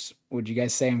pitchers. Would you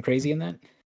guys say I'm crazy in that?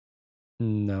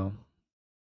 No.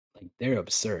 Like, they're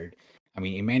absurd. I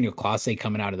mean, Emmanuel Clase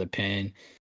coming out of the pen.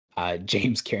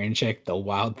 James Karinchak, the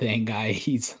Wild Thing guy,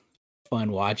 he's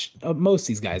fun watch. Most of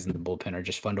these guys in the bullpen are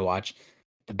just fun to watch.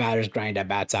 The batters grind at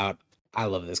bats out. I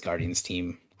love this Guardians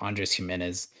team. Andres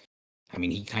Jimenez. I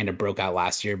mean, he kind of broke out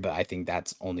last year, but I think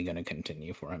that's only going to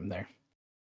continue for him there.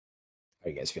 How are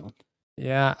you guys feeling?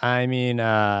 Yeah, I mean,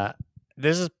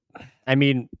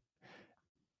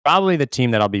 probably the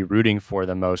team that I'll be rooting for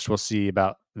the most. We'll see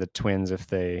about the Twins if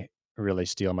they really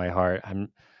steal my heart.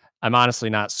 I'm honestly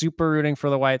not super rooting for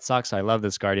the White Sox. I love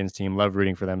this Guardians team, love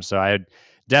rooting for them. So I'd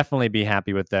definitely be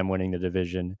happy with them winning the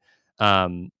division.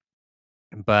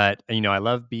 But I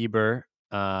love Bieber.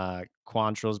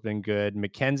 Quantrill's been good.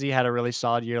 McKenzie had a really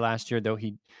solid year last year, though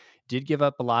he did give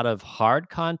up a lot of hard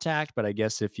contact. But I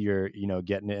guess if you're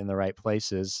getting it in the right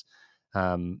places,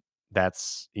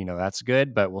 that's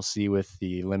good. But we'll see with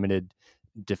the limited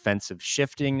defensive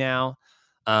shifting now.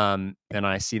 And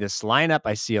I see this lineup.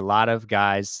 I see a lot of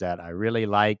guys that I really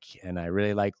like and I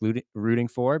really like rooting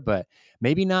for, but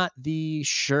maybe not the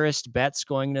surest bets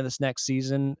going into this next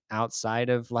season outside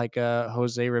of like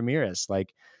Jose Ramirez.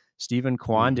 Like Steven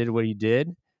Kwan did what he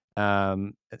did.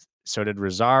 So did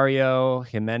Rosario,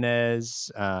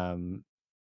 Jimenez,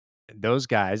 those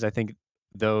guys. I think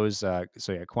those,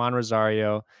 Kwan,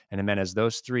 Rosario, and Jimenez,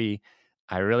 those three,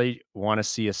 I really want to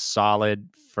see a solid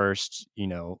first,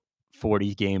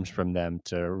 40 games from them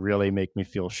to really make me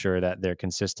feel sure that they're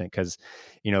consistent. Because,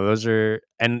 those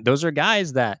are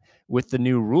guys that with the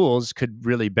new rules could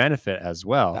really benefit as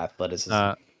well.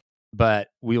 Athleticism. But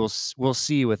we'll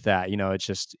see with that. It's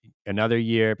just another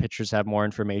year. Pitchers have more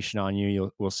information on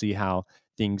you. We'll see how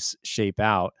things shape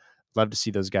out. Love to see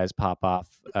those guys pop off.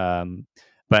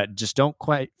 But just don't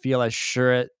quite feel as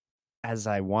sure as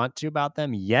I want to about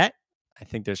them yet. I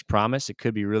think there's promise. It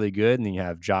could be really good. And then you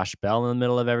have Josh Bell in the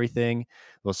middle of everything.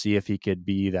 We'll see if he could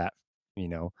be that,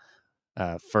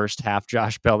 first half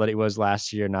Josh Bell that he was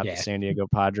last year, not the San Diego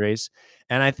Padres.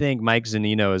 And I think Mike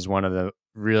Zunino is one of the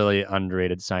really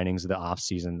underrated signings of the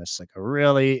offseason. This like a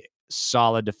really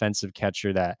solid defensive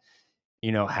catcher that,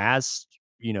 has,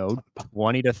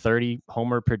 20 to 30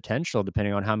 homer potential,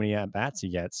 depending on how many at-bats he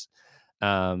gets.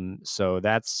 So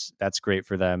that's great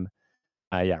for them.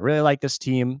 Really like this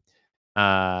team.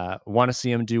 Want to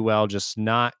see them do well, just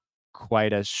not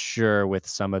quite as sure with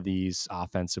some of these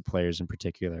offensive players in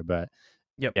particular. But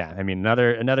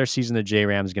another season of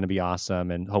J-Ram is going to be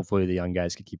awesome, and hopefully the young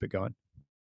guys can keep it going.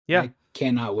 Yeah, I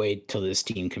cannot wait till this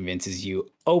team convinces you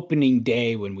opening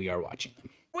day when we are watching them.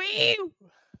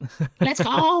 Let's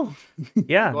go.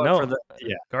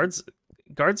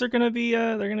 Guards are gonna be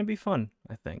they're gonna be fun,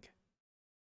 I think.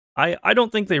 I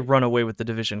don't think they run away with the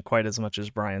division quite as much as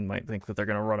Brian might think that they're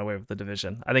going to run away with the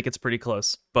division. I think it's pretty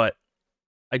close, but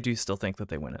I do still think that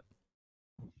they win it.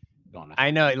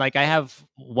 I know, like I have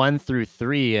 1 through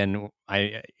 3, and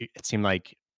it seemed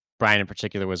like Brian in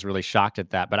particular was really shocked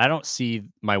at that, but I don't see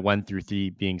my 1 through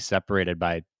 3 being separated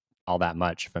by all that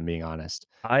much, if I'm being honest.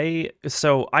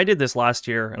 So I did this last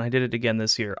year, and I did it again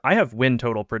this year. I have win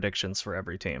total predictions for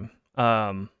every team.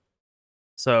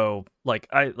 So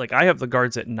I have the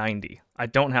Guards at 90. I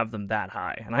don't have them that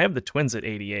high, and I have the Twins at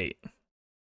 88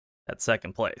 at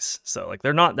second place. So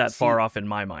they're not that far off in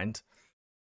my mind.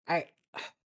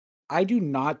 I do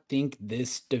not think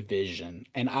this division,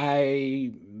 and I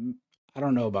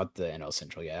don't know about the NL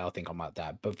Central yet. I'll think about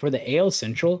that. But for the AL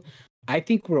Central, I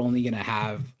think we're only going to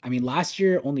have, last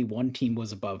year only one team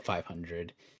was above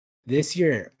 500. This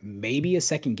year, maybe a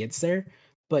second gets there.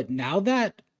 But now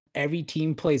that every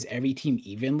team plays every team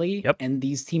evenly, and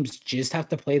these teams just have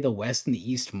to play the West and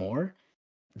the East more,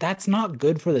 that's not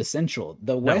good for the Central.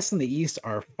 The West and the East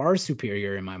are far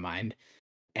superior in my mind.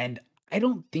 And I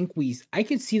don't think I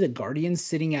could see the Guardians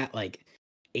sitting at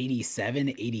 87,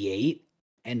 88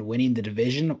 and winning the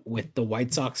division with the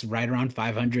White Sox right around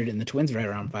 500 and the Twins right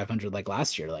around 500 like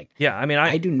last year.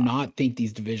 I do not think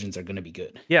these divisions are going to be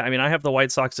good. Yeah, I have the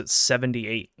White Sox at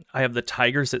 78. I have the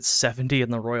Tigers at 70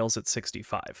 and the Royals at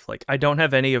 65. I don't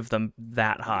have any of them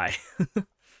that high.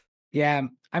 Yeah,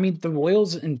 the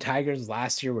Royals and Tigers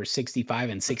last year were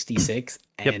 65 and 66,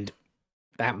 and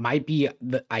that might be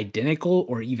identical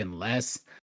or even less.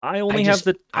 I only have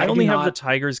the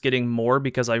Tigers getting more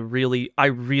because I really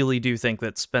do think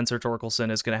that Spencer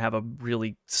Torkelson is going to have a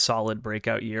really solid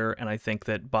breakout year, and I think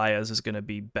that Baez is going to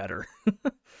be better.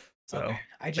 So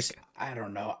I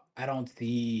don't know. I don't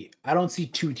see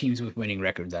 2 teams with winning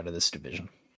records out of this division.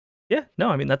 Yeah,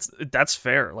 no, that's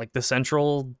fair. The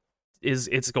Central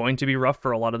it's going to be rough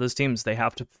for a lot of those teams. They've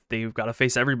got to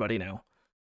face everybody now.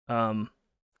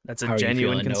 That's a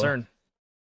genuine concern. Noah?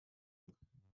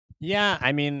 Yeah,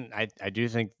 I do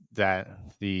think that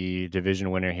the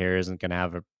division winner here isn't going to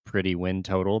have a pretty win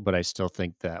total, but I still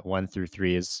think that 1 through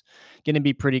 3 is going to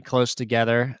be pretty close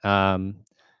together.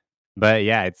 But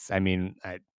yeah, I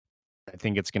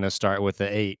think it's going to start with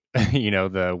the 8,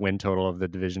 the win total of the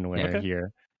division winner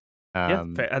here.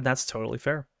 And that's totally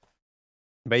fair.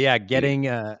 But yeah, getting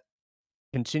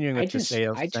continuing with this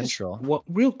AL Central. Well,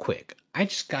 real quick, I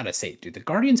just gotta say, dude, the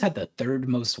Guardians had the third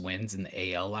most wins in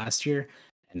the AL last year,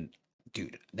 and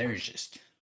dude,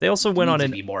 they also went on to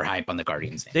be more hype on the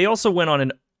Guardians. They also went on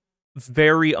an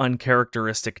very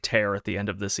uncharacteristic tear at the end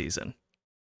of the season.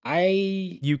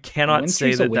 You cannot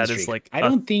say that is like. I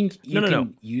don't think you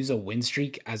can use a win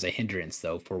streak as a hindrance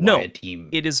though for why a team.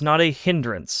 It is not a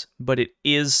hindrance, but it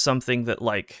is something that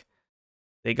like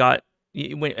they got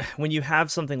when you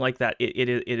have something like that. It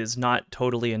is not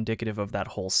totally indicative of that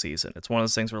whole season. It's one of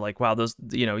those things where like, wow, those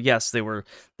yes, they were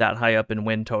that high up in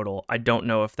win total. I don't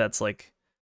know if that's like.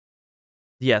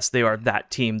 Yes, they are that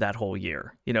team that whole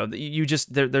year. You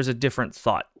just there's a different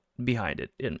thought behind it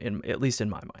in at least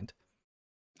in my mind.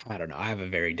 I don't know. I have a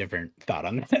very different thought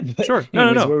on that. Sure.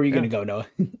 No. Where are you going to go, Noah?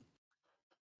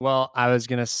 Well, I was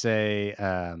going to say,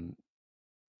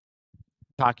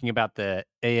 talking about the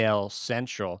AL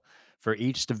Central, for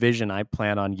each division, I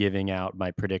plan on giving out my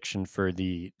prediction for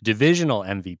the divisional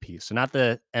MVP. So not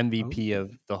the MVP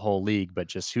of the whole league, but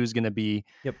just who's going to be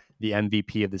the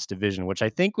MVP of this division, which I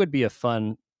think would be a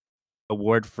fun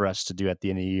award for us to do at the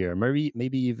end of the year.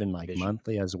 Maybe even like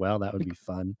monthly as well. That would be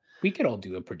fun. We could all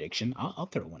do a prediction. I'll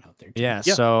throw one out there too. Yeah.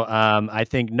 So I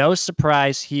think no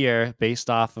surprise here based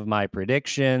off of my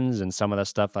predictions and some of the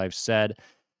stuff I've said.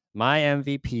 My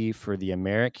MVP for the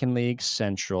American League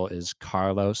Central is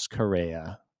Carlos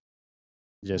Correa.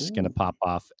 Just going to pop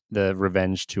off the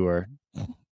revenge tour.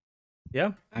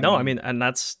 Yeah. I mean, and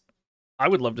I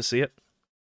would love to see it.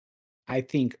 I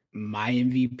think my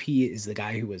MVP is the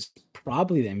guy who was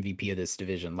probably the MVP of this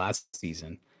division last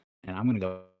season. And I'm going to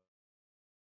go.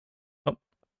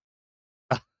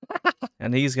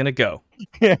 And he's going to go.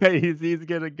 Yeah, he's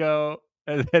going to go.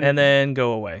 And then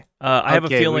go away. I have a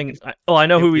feeling. I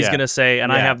know who he's going to say,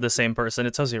 and I have the same person.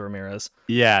 It's Jose Ramirez.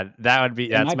 Yeah,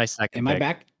 that's my second Am pick. I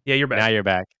back? Yeah, you're back. Now you're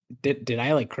back. Did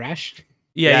I like crash?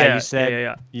 Yeah.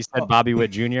 You said Bobby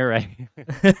Witt Jr., right?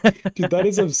 Dude, that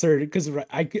is absurd because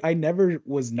I never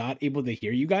was not able to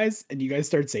hear you guys, and you guys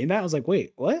started saying that. I was like,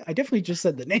 wait, what? I definitely just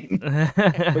said the name.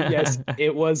 But yes,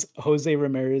 it was Jose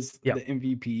Ramirez, the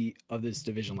MVP of this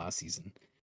division last season.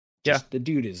 The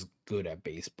dude is good at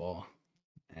baseball,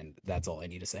 and that's all I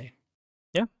need to say.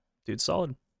 Yeah, dude's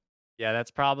solid. Yeah,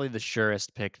 that's probably the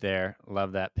surest pick there.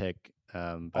 Love that pick.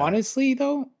 Honestly,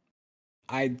 though,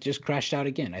 I just crashed out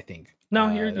again, I think. No,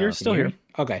 you're still here.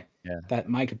 Okay. Yeah. That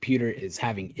my computer is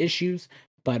having issues,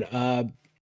 but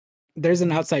there's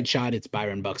an outside shot. It's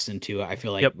Byron Buxton too. I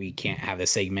feel like we can't have a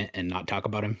segment and not talk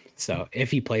about him. So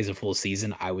if he plays a full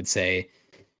season, I would say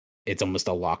it's almost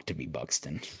a lock to be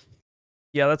Buxton.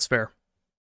 Yeah, that's fair.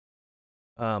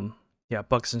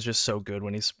 Buxton's just so good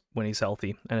when he's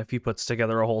healthy, and if he puts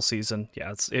together a whole season,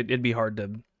 it'd be hard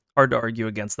to argue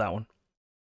against that one.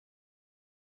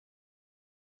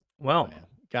 Well,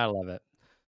 gotta love it.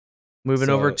 Moving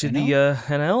over to the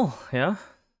NL,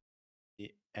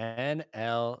 the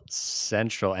NL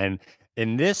Central, and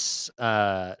in this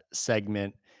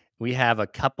segment, we have a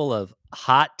couple of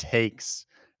hot takes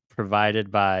provided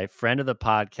by friend of the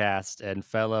podcast and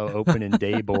fellow open and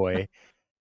day boy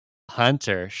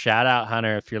Hunter. Shout out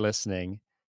Hunter if you're listening.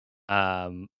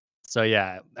 So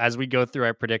yeah, as we go through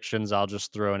our predictions, I'll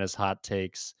just throw in his hot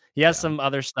takes. He has some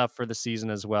other stuff for the season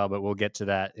as well, but we'll get to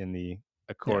that in the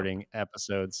according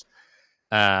episodes.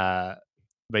 But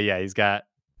yeah, he's got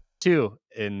two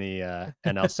in the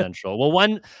NL Central. Well,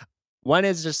 one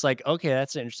is just like, okay,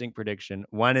 that's an interesting prediction.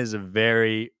 One is a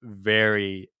very,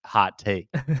 very hot take.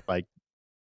 Like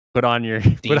put on your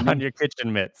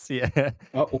kitchen mitts. Yeah.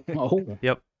 Oh.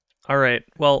 Yep. All right.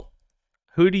 Well,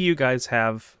 who do you guys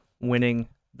have winning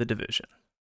the division?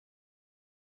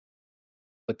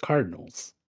 The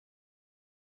Cardinals.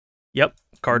 Yep,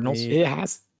 Cardinals. It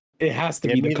has to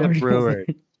be the Cardinals. Brewers.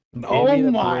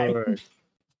 Oh my!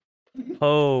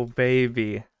 Oh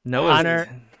baby, no, Honor.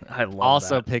 I love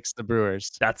also that. Picks the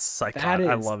Brewers. That's psychotic.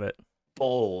 I love it.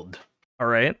 Bold. All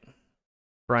right,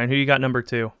 Brian, who you got number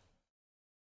 2?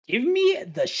 Give me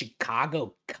the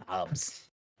Chicago Cubs.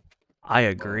 I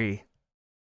agree.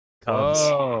 Cubs.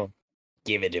 Oh,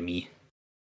 give it to me.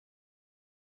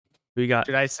 Who you got?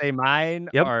 Should I say mine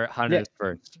or Hunter's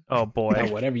first? Oh boy.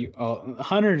 No, whatever you.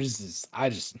 Hunters is. I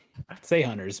just say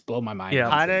Hunters. Blow my mind. Yeah.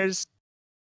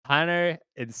 Hunter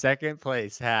in second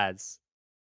place has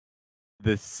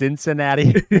the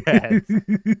Cincinnati Reds.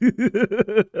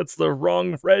 That's the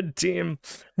wrong red team.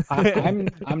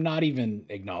 I'm not even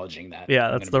acknowledging that.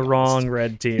 Yeah, that's the wrong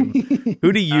red team.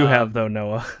 Who do you have though,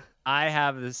 Noah? I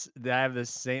have the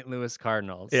St. Louis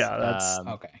Cardinals. Yeah, that's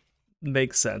okay.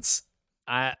 Makes sense.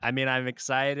 I mean, I'm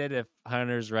excited if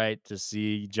Hunter's right to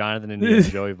see Jonathan India and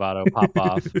Joey Votto pop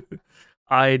off.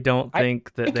 I don't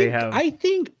think that they have. I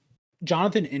think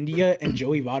Jonathan India and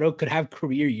Joey Votto could have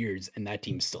career years, and that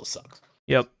team still sucks.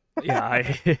 Yep.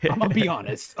 Yeah, I'm gonna be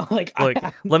honest. Like, look,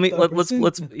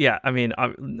 let's. Yeah, I mean,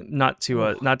 not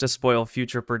to spoil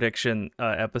future prediction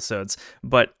episodes,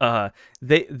 but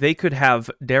they could have,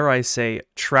 dare I say,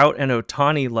 Trout and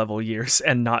Ohtani level years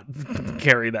and not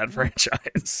carry that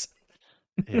franchise.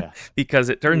 Yeah, because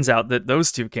it turns out that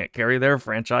those two can't carry their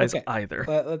franchise either.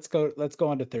 Let's go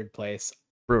on to third place.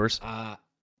 Brewers. I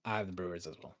have the Brewers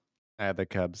as well. I have the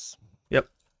Cubs. Yep,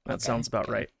 that sounds about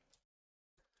right.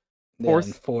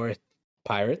 Fourth,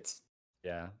 Pirates.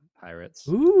 Yeah, Pirates.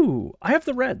 Ooh, I have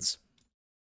the Reds.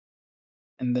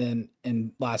 And then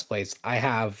in last place, I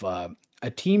have a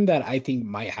team that I think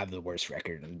might have the worst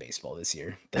record in baseball this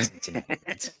year. The Cincinnati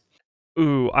Reds.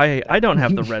 Ooh, I don't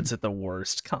have the Reds at the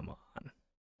worst. Come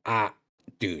on.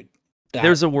 Dude.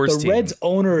 There's a worse team. The Reds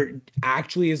owner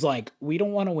actually is like, we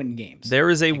don't want to win games. There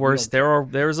is a worse.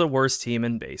 There's a worse team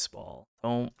in baseball.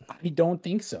 I don't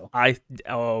think so.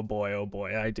 Oh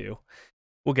boy, I do.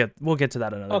 We'll get to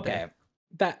that another day.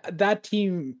 Okay. That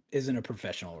team isn't a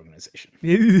professional organization.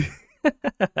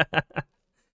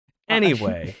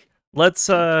 Anyway, let's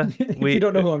if you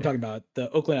don't know who I'm talking about, the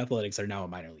Oakland Athletics are now a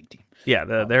minor league team. Yeah,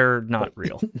 they're not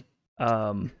real.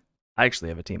 I actually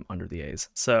have a team under the A's.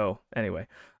 So anyway,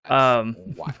 wild.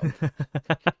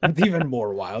 It's even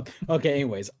more wild. Okay,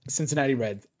 anyways, Cincinnati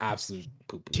Reds, absolute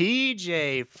poop.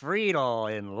 TJ Friedel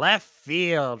in left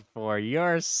field for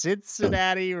your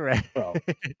Cincinnati Reds. Bro,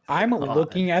 I'm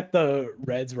looking at the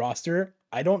Reds roster.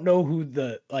 I don't know who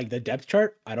the depth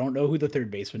chart. I don't know who the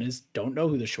third baseman is. Don't know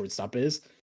who the shortstop is.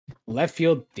 Left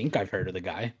field, think I've heard of the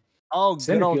guy. Oh,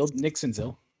 center field, Nick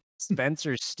Senzel.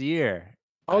 Spencer Steer.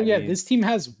 Oh, this team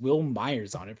has Will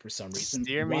Myers on it for some reason.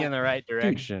 Steer me in the right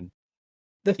direction.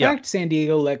 Dude, the fact San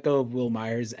Diego let go of Will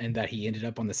Myers and that he ended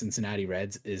up on the Cincinnati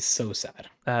Reds is so sad.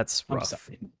 That's rough. I'm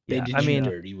sorry. They did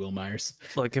dirty, Will Myers.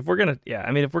 Look, if we're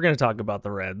gonna talk about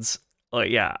the Reds,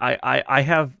 I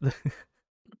have.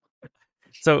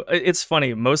 So it's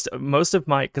funny. Most of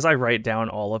my, because I write down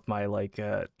all of my like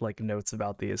notes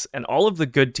about these, and all of the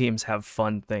good teams have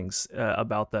fun things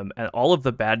about them, and all of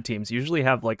the bad teams usually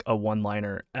have like a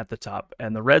one-liner at the top,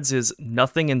 and the Reds is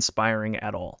nothing inspiring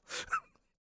at all.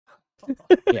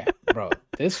 Yeah, bro,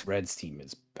 this Reds team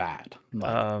is bad.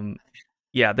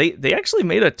 Yeah, they actually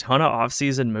made a ton of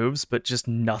off-season moves, but just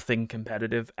nothing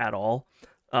competitive at all.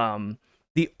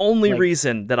 The only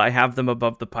reason that I have them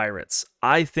above the Pirates,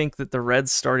 I think that the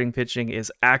Reds starting pitching is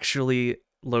actually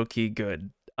low-key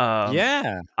good.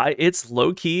 It's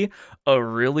low-key a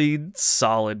really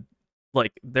solid,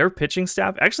 like their pitching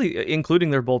staff, actually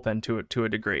including their bullpen to a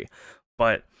degree.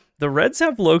 But the Reds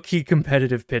have low-key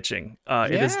competitive pitching.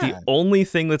 It is the only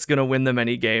thing that's going to win them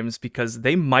any games because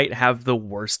they might have the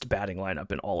worst batting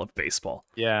lineup in all of baseball.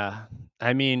 Yeah.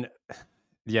 I mean,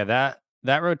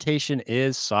 that rotation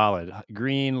is solid.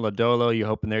 Green, Lodolo, you're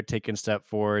hoping they're taking step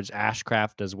forwards.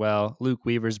 Ashcraft as well. Luke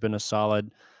Weaver's been a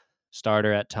solid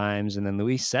starter at times. And then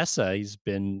Luis Cessa, he's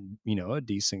been, a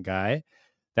decent guy.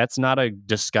 That's not a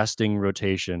disgusting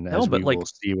rotation as we will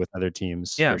see with other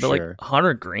teams. Yeah, but sure.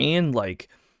 Hunter Green,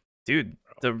 dude,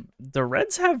 the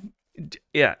Reds have,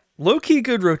 low-key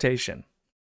good rotation.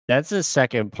 That's a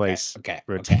second place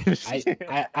rotation.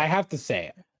 Okay. I have to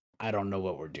say, I don't know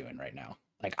what we're doing right now.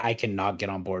 I cannot get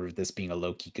on board with this being a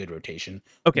low-key good rotation.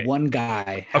 Okay. One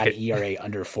guy had an ERA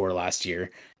under 4 last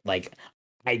year. I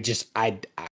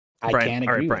can't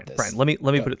agree with this. Brian, let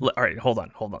me put it. All right, hold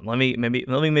on. Let me maybe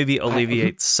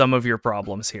alleviate some of your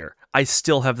problems here. I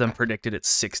still have them predicted at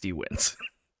 60 wins.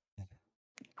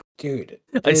 Dude,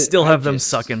 I still have them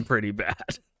sucking pretty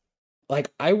bad.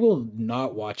 I will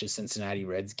not watch a Cincinnati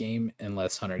Reds game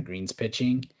unless Hunter Green's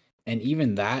pitching. And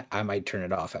even that, I might turn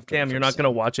it off after. Damn, you're not going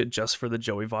to watch it just for the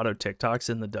Joey Votto TikToks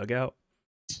in the dugout?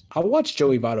 I'll watch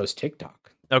Joey Votto's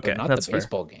TikTok. Okay, not that's the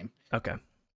baseball game. Okay.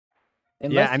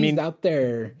 Unless he's out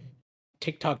there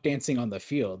TikTok dancing on the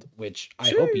field, which I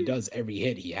hope he does every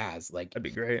hit he has. That'd be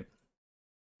great.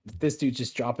 This dude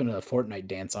just dropping a Fortnite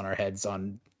dance on our heads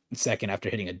on second after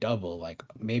hitting a double.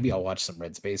 Maybe I'll watch some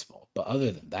Reds baseball. But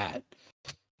other than that,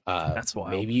 that's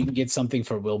wild. Maybe you can get something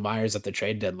for Will Myers at the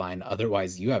trade deadline.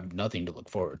 Otherwise, you have nothing to look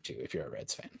forward to if you're a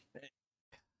Reds fan.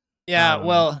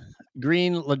 Yeah,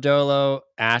 Green, Lodolo,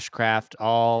 Ashcraft,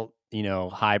 all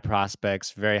high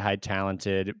prospects, very high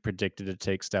talented, predicted to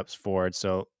take steps forward.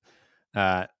 So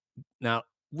now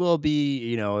will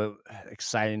be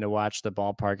exciting to watch the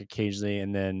ballpark occasionally.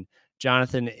 And then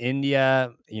Jonathan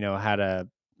India, had a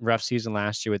rough season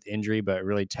last year with injury, but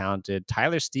really talented.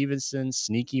 Tyler Stevenson,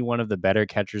 sneaky, one of the better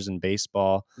catchers in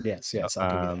baseball. Yes. I'll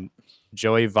give you that.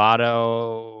 Joey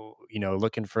Votto,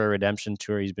 looking for a redemption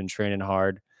tour. He's been training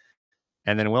hard.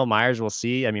 And then Will Myers, we'll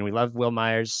see. I mean, we love Will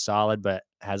Myers, solid, but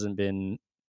hasn't been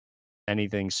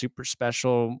anything super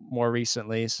special more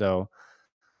recently. So,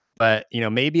 but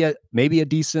maybe a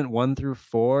decent 1 through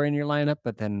 4 in your lineup,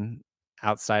 but then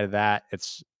outside of that,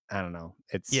 I don't know.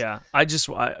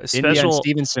 Special and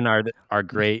Stevenson are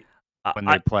great when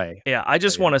they play. Yeah, I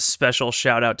just want a special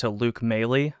shout out to Luke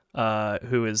Maley,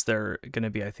 who is going to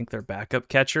be, I think, their backup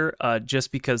catcher,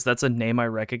 just because that's a name I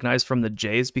recognize from the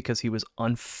Jays because he was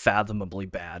unfathomably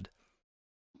bad.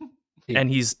 And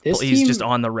he's just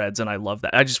on the Reds, and I love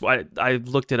that. I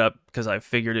looked it up because I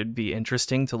figured it'd be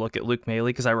interesting to look at Luke Maley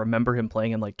because I remember him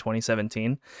playing in like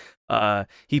 2017.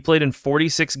 He played in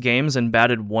 46 games and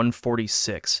batted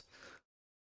 146.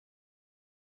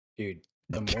 Dude,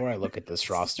 the more I look at this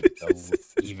roster,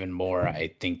 even more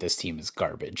I think this team is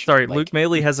garbage. Sorry, Luke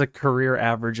Maley has a career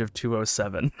average of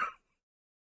 207.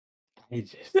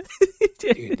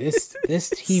 Dude, this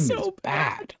team is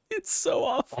bad. It's so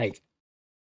awful. Like,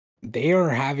 they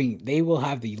will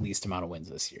have the least amount of wins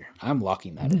this year. I'm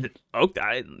locking that in.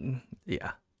 Okay,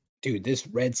 yeah. Dude, this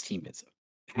Reds team is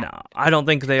bad. No, I don't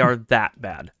think they are that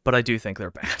bad, but I do think they're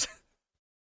bad.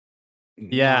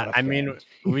 Yeah, I mean,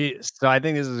 I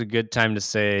think this is a good time to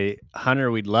say, Hunter,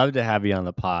 we'd love to have you on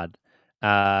the pod.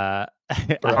 I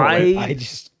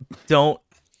just don't.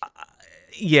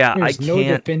 Yeah, there's no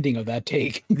defending of that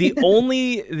take. the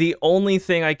only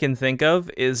thing I can think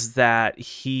of is that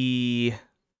he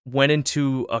went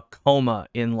into a coma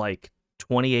in like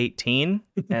 2018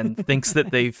 and thinks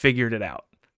that they figured it out.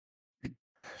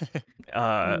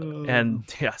 And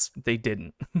yes, they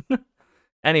didn't.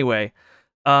 Anyway,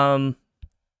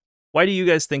 why do you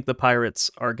guys think the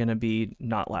Pirates are going to be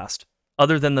not last?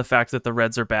 Other than the fact that the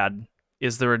Reds are bad,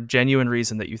 is there a genuine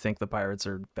reason that you think the Pirates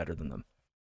are better than them?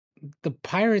 The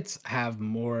Pirates have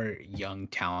more young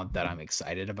talent that I'm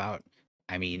excited about.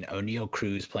 I mean, O'Neal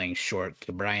Cruz playing short,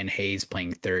 Brian Hayes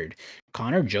playing third,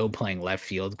 Connor Joe playing left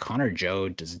field. Connor Joe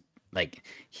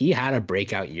he had a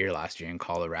breakout year last year in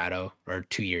Colorado, or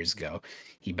 2 years ago.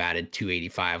 He batted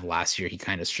 285. Last year, he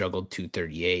kind of struggled,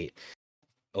 238.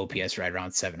 OPS right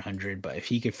around 700. But if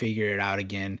he could figure it out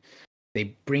again,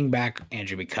 they bring back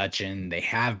Andrew McCutchen. They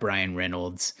have Brian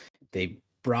Reynolds. They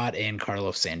brought in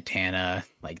Carlos Santana.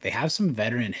 Like, they have some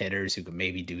veteran hitters who could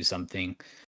maybe do something.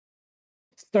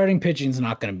 Starting pitching is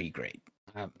not going to be great.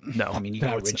 No, I mean, you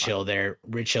got Rich Hill there.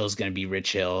 Rich Hill is going to be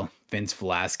Rich Hill. Vince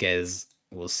Velasquez,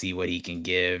 we'll see what he can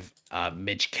give.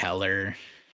 Mitch Keller,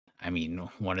 I mean,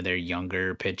 one of their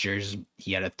younger pitchers.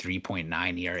 He had a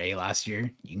 3.9 ERA last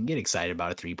year. You can get excited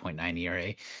about a 3.9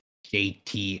 ERA.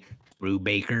 JT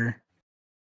Brubaker,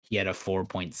 he had a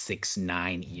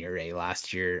 4.69 ERA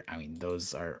last year. I mean,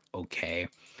 those are okay.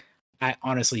 I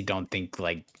honestly don't think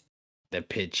like the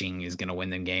pitching is going to win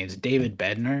them games. David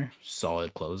Bednar,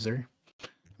 solid closer. I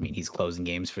mean, he's closing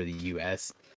games for the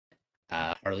U.S.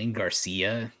 Harleen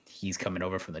Garcia, he's coming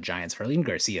over from the Giants. Harleen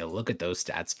Garcia, look at those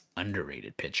stats.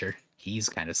 Underrated pitcher. He's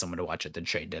kind of someone to watch at the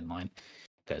trade deadline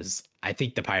because I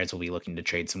think the Pirates will be looking to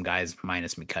trade some guys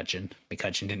minus McCutchen.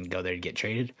 McCutchen didn't go there to get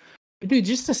traded. But dude,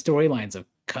 just the storylines of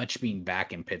Kutch being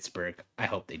back in Pittsburgh, I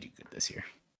hope they do good this year.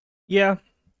 Yeah.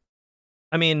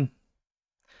 I mean,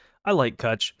 I like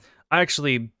Kutch. I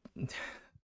actually,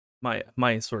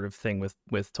 my sort of thing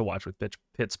with to watch with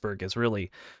Pittsburgh is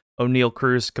really O'Neal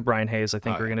Cruz, Brian Hayes. I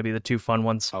think are going to be the two fun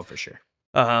ones. Oh, for sure.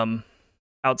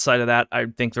 Outside of that, I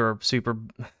think they're a super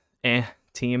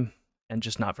team and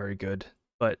just not very good.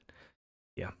 But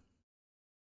yeah.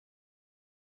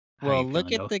 Well,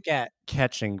 look at the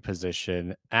catching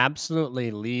position.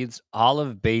 Absolutely leads all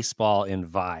of baseball in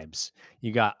vibes.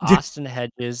 You got Austin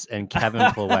Hedges and Kevin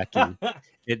Plawecki.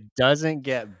 It doesn't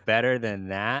get better than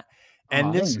that. And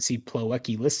I didn't see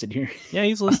Plawecki listed here. Yeah,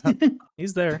 he's listed.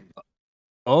 He's there.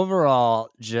 Overall,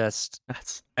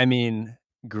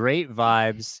 great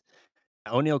vibes.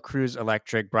 O'Neal Cruz,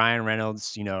 electric. Brian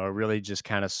Reynolds, really just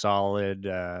kind of solid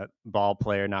ball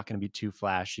player, not going to be too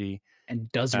flashy.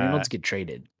 And does Reynolds get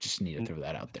traded? Just need to throw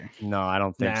that out there. No, I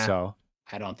don't think so.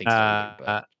 I don't think so either.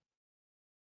 But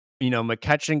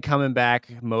McCutchen coming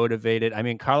back, motivated. I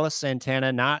mean, Carlos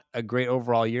Santana, not a great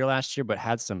overall year last year, but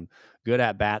had some good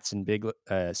at-bats in big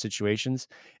situations.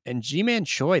 And Ji-Man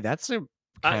Choi, that's a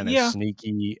kind of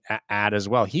sneaky ad as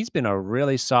well. He's been a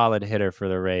really solid hitter for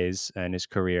the Rays in his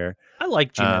career. I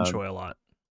like Ji-Man Choi a lot.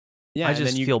 Yeah, I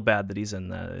just feel bad that he's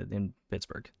in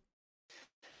Pittsburgh.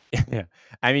 Yeah,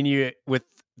 I mean, with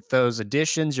those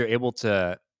additions, you're able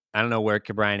to. I don't know where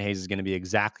Brian Hayes is going to be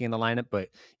exactly in the lineup, but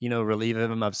relieve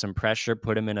him of some pressure,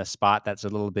 put him in a spot that's a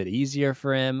little bit easier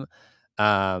for him.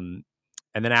 And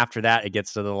then after that, it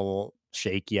gets a little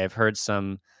shaky. I've heard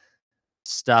some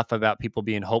stuff about people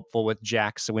being hopeful with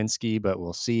Jack Sawinski, but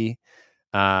we'll see.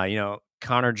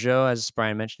 Connor Joe, as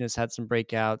Brian mentioned, has had some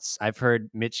breakouts. I've heard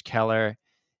Mitch Keller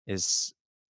is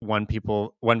one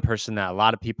person that a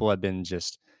lot of people have been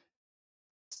just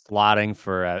slotting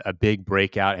for a big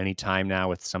breakout anytime now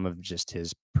with some of just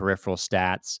his peripheral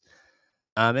stats.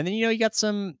 And then, you got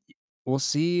some, we'll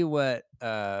see what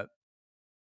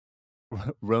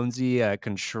Roansy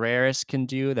Contreras can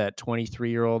do, that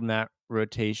 23-year-old in that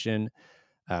rotation.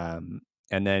 And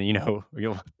then,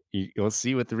 you'll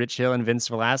see with Rich Hill and Vince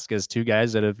Velasquez, two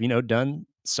guys that have, done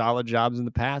solid jobs in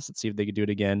the past. Let's see if they could do it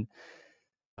again.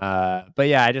 But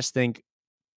yeah, I just think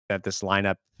that this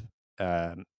lineup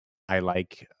I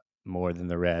like more than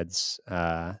the Reds.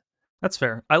 That's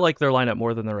fair. I like their lineup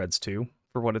more than the Reds too,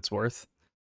 for what it's worth.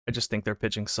 I just think their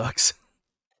pitching sucks.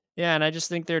 Yeah, and I just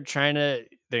think they're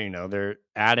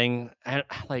adding, I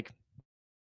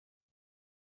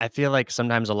feel like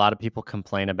sometimes a lot of people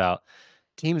complain about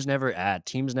teams never add,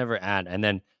 and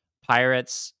then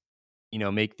Pirates,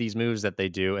 make these moves that they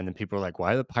do, and then people are like,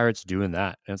 why are the Pirates doing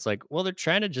that? And it's like, well, they're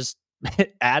trying to just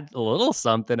add a little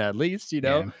something at least,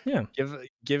 Yeah.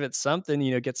 give it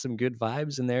something, get some good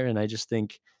vibes in there. And I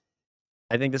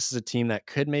think this is a team that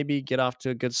could maybe get off to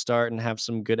a good start and have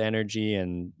some good energy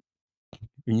and,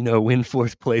 win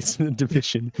fourth place in the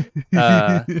division.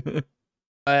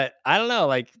 But I don't know,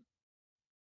 like,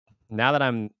 now that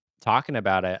I'm talking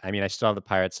about it, I mean, I still have the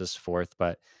Pirates as fourth,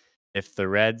 but if the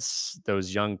Reds,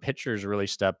 those young pitchers really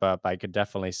step up, I could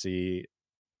definitely see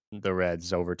the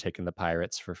Reds overtaking the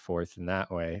Pirates for fourth in that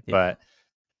way. Yeah. But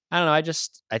I don't know.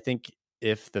 I think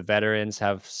if the veterans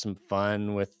have some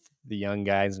fun with the young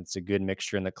guys, it's a good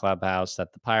mixture in the clubhouse,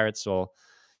 that the Pirates will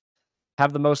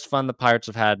have the most fun the Pirates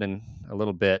have had in a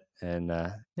little bit, and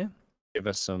give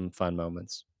us some fun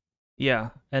moments. Yeah,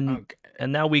 and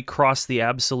now we cross the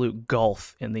absolute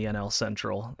gulf in the NL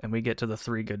Central, and we get to the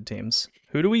three good teams.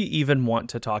 Who do we even want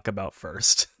to talk about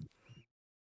first?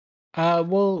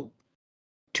 Well,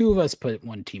 two of us put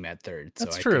one team at third, so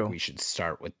that's I true. think we should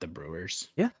start with the Brewers.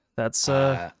 Yeah, that's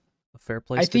a fair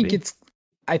place to be.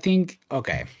 I think,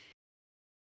 okay.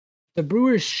 The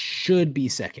Brewers should be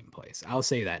second place. I'll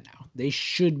say that now. They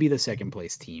should be the second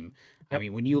place team. Yep. I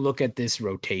mean, when you look at this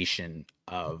rotation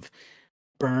of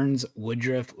Burns,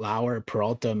 Woodruff, Lauer,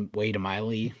 Peralta, Wade,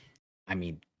 Miley, I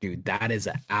mean, dude, that is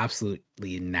an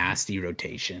absolutely nasty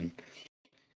rotation.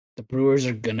 The Brewers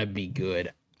are going to be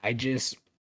good.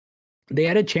 They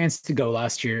had a chance to go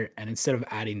last year, and instead of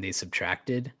adding, they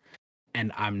subtracted.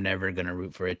 And I'm never going to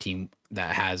root for a team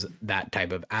that has that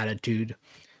type of attitude.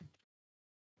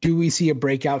 Do we see a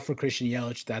breakout for Christian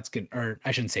Yelich? That's good. Or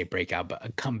I shouldn't say breakout, but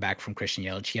a comeback from Christian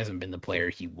Yelich. He hasn't been the player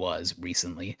he was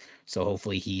recently. So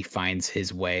hopefully he finds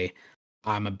his way.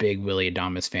 I'm a big Willy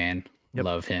Adames fan. Yep.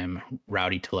 Love him.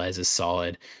 Rowdy Tellez is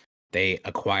solid. They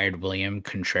acquired William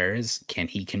Contreras. Can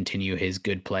he continue his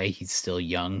good play? He's still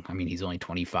young. I mean, he's only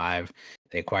 25.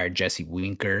 They acquired Jesse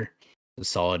Winker, a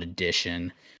solid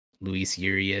addition. Luis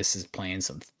Urias is playing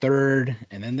some third.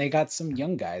 And then they got some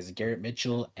young guys, Garrett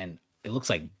Mitchell, and it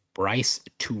looks like Bryce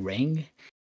Turang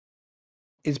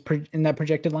is in that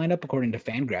projected lineup, according to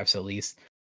Fangraphs at least.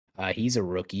 He's a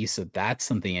rookie, so that's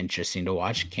something interesting to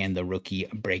watch. Can the rookie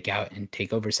break out and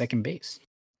take over second base?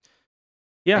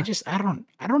 Yeah.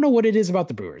 I don't know what it is about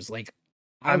the Brewers. Like,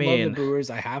 I love the Brewers.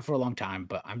 I have for a long time,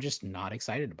 but I'm just not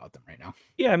excited about them right now.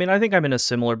 Yeah, I mean, I think I'm in a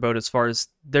similar boat as far as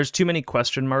there's too many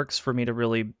question marks for me to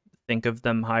really think of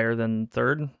them higher than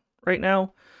third right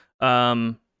now.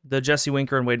 The Jesse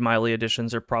Winker and Wade Miley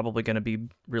additions are probably going to be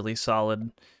really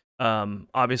solid.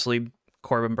 Obviously,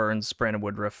 Corbin Burns, Brandon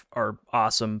Woodruff are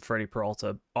awesome. Freddie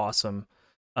Peralta, awesome.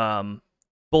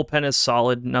 Bullpen is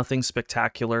solid, nothing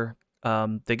spectacular.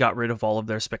 They got rid of all of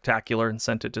their spectacular and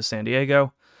sent it to San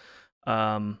Diego.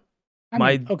 The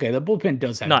bullpen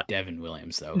does have Devin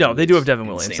Williams, though. No, they do have Devin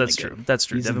Williams. That's true. That's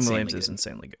true. He's Devin Williams is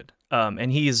insanely good.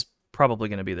 And he's probably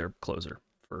going to be their closer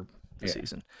for the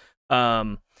season.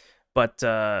 But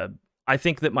I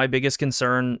think that my biggest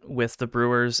concern with the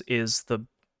Brewers is the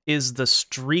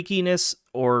streakiness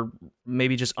or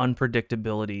maybe just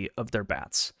unpredictability of their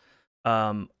bats.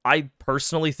 I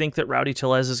personally think that Rowdy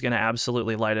Tellez is going to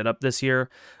absolutely light it up this year.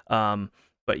 But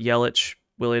Yelich,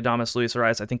 Willy Adames, Luis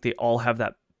Urias, I think they all have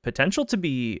that potential to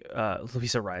be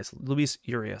Luis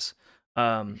Urias.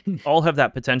 All have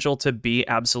that potential to be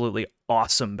absolutely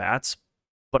awesome bats,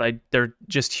 but they're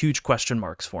just huge question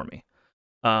marks for me.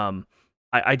 I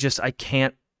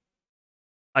can't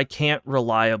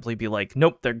reliably be like,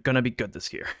 nope, they're gonna be good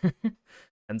this year.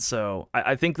 And so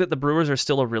I think that the Brewers are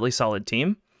still a really solid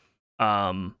team.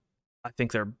 I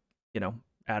think they're,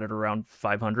 at around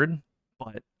 500,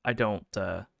 but I don't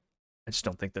I just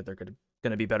don't think that they're going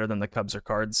to be better than the Cubs or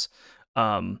Cards.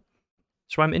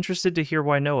 So I'm interested to hear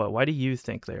why, Noah. Why do you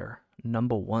think they're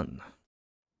number one?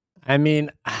 I mean,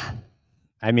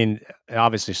 it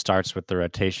obviously starts with the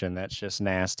rotation. That's just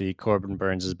nasty. Corbin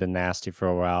Burnes has been nasty for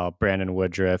a while. Brandon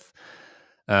Woodruff,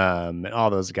 and all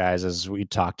those guys, as we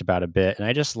talked about a bit. And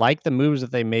I just like the moves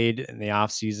that they made in the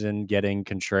offseason, getting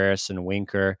Contreras and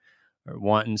Winker, or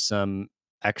wanting some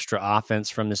extra offense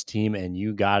from this team, and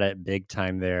you got it big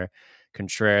time there.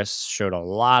 Contreras showed a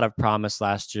lot of promise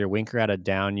last year. Winker had a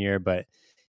down year, but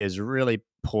is really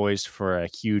poised for a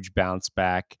huge bounce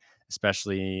back,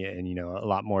 especially in a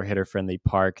lot more hitter friendly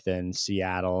park than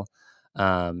Seattle,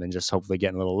 and just hopefully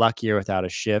getting a little luckier without a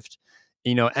shift.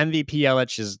 MVP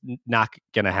Yelich is not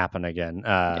going to happen again.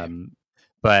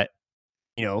 But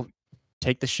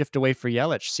take the shift away for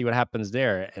Yelich, see what happens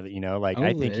there. I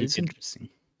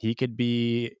think he could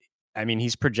be. I mean,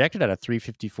 he's projected at a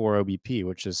 354 OBP,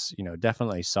 which is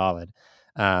definitely solid.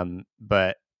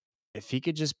 But if he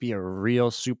could just be a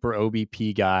real super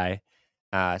OBP guy,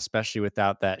 especially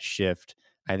without that shift,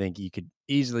 I think he could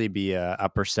easily be a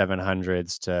upper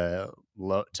 700s to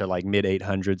like mid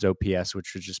 800s OPS,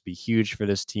 which would just be huge for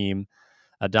this team.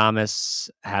 Adames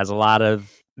has a lot of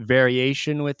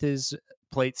variation with his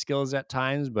plate skills at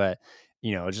times, but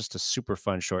just a super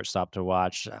fun shortstop to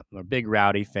watch. I'm a big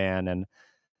Rowdy fan, and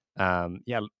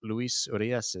Luis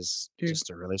Urias is just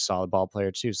a really solid ball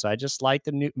player too. So I just like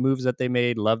the new moves that they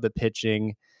made, love the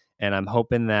pitching, and I'm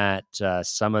hoping that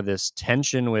some of this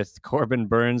tension with Corbin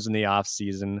Burnes in the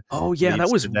offseason. Oh yeah, that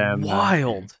was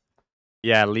wild.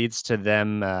 Leads to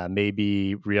them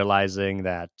maybe realizing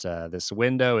that this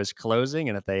window is closing,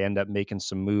 and if they end up making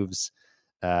some moves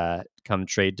come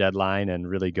trade deadline and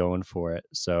really going for it.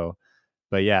 So,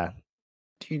 but yeah.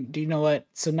 Do you know what?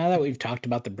 So now that we've talked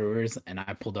about the Brewers and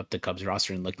I pulled up the Cubs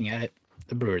roster and looking at it,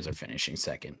 the Brewers are finishing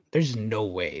second. There's no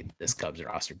way this Cubs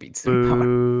roster beats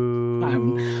them.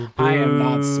 I am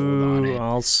not sold on it.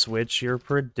 I'll switch your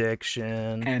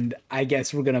prediction. And I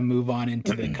guess we're going to move on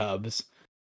into the Cubs.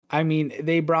 I mean,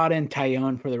 they brought in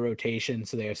Taillon for the rotation.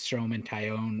 So they have Stroman,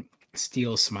 Taillon,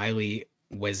 Steele, Smiley,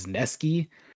 Wesneski.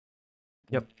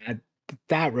 Yep.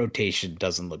 That rotation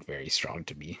doesn't look very strong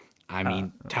to me. I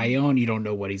mean, Taillon, you don't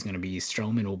know what he's going to be.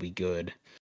 Stroman will be good.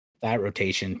 That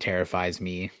rotation terrifies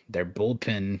me. Their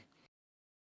bullpen,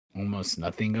 almost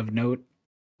nothing of note.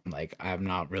 Like, I'm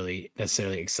not really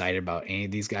necessarily excited about any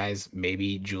of these guys.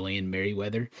 Maybe Julian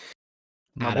Merriweather,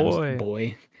 Adam's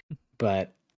boy.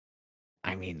 But,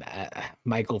 I mean,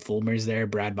 Michael Fulmer's there,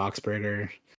 Brad Boxberger.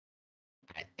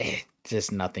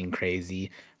 Just nothing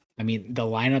crazy. I mean, the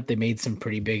lineup, they made some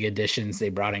pretty big additions. They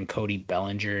brought in Cody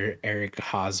Bellinger, Eric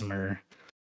Hosmer,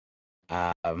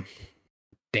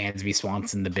 Dansby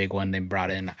Swanson, the big one they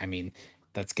brought in. I mean,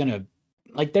 that's going to,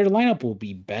 like, their lineup will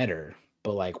be better.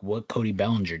 But, like, what Cody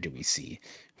Bellinger do we see?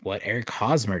 What Eric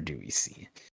Hosmer do we see?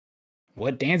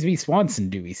 What Dansby Swanson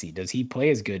do we see? Does he play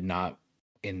as good not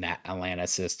in that Atlanta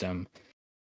system?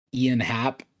 Ian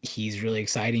Happ, he's really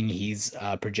exciting. He's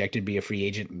projected to be a free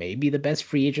agent, maybe the best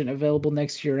free agent available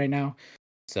next year right now.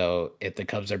 So if the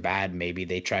Cubs are bad, maybe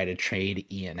they try to trade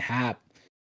Ian Happ.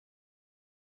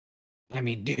 I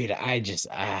mean, dude, I just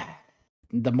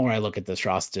the more I look at this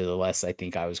roster, the less I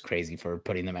think I was crazy for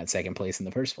putting them at second place in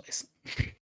the first place.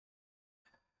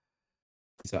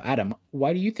 So Adam,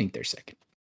 why do you think they're second?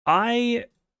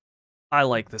 I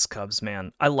like this Cubs,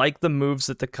 man. I like the moves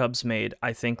that the Cubs made.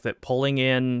 I think that pulling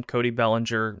in Cody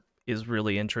Bellinger is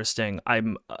really interesting. I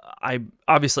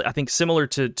obviously, I think similar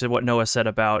to what Noah said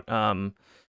about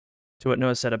Yelich.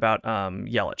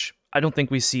 I don't think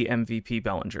we see MVP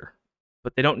Bellinger,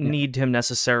 but they don't need him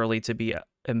necessarily to be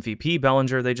MVP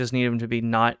Bellinger. They just need him to be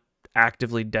not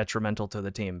actively detrimental to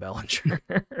the team Bellinger.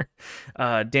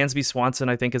 Dansby Swanson,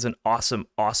 I think, is an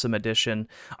awesome addition.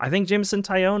 I think Jameson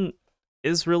Taillon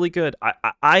is really good.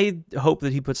 I hope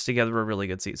that he puts together a really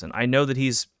good season. I know that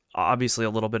he's obviously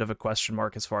a little bit of a question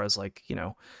mark as far as, like,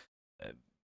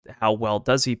 how well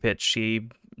does he pitch? He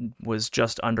was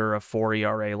just under a 4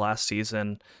 ERA last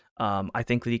season. I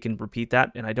think that he can repeat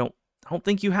that, and I don't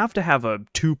think you have to have a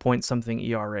 2-point-something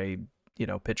ERA,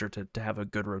 pitcher to have a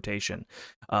good rotation.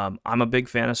 I'm a big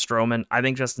fan of Stroman. I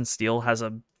think Justin Steele has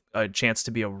a chance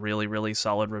to be a really, really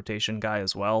solid rotation guy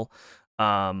as well.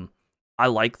 I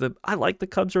like the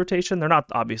Cubs rotation. They're not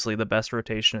obviously the best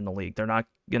rotation in the league. They're not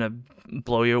gonna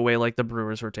blow you away like the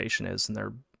Brewers rotation is, and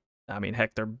they're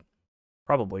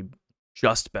probably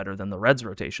just better than the Reds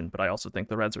rotation. But I also think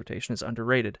the Reds rotation is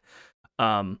underrated.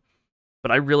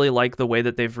 But I really like the way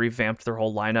that they've revamped their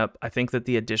whole lineup. I think that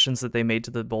the additions that they made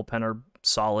to the bullpen are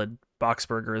solid.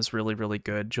 Boxberger is really, really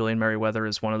good. Julian Merriweather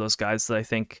is one of those guys that I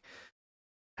think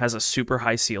has a super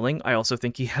high ceiling. I also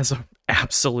think he has an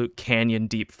absolute canyon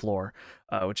deep floor,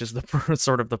 which is the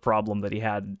sort of the problem that he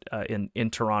had in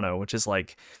Toronto, which is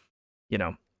like,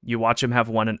 you watch him have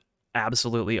one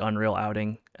absolutely unreal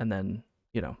outing, and then,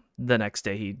 the next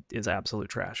day he is absolute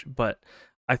trash. But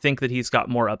I think that he's got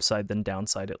more upside than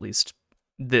downside, at least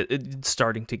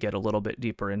starting to get a little bit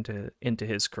deeper into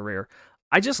his career.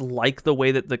 I just like the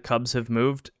way that the Cubs have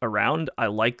moved around. I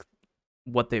like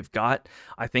what they've got.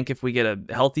 I think if we get a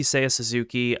healthy Seiya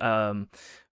Suzuki,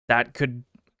 that could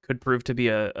prove to be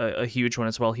a huge one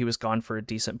as well. He was gone for a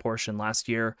decent portion last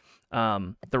year.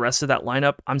 The rest of that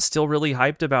lineup, I'm still really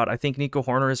hyped about. I think Nico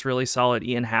Hoerner is really solid.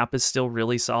 Ian Happ is still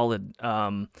really solid.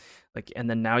 And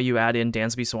then now you add in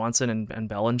Dansby Swanson and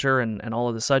Bellinger, and all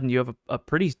of a sudden you have a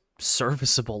pretty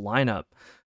serviceable lineup.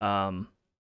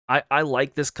 I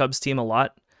like this Cubs team a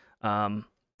lot. I'm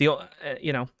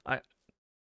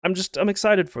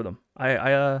excited for them.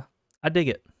 I dig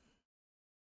it.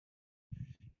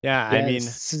 Yeah, I mean,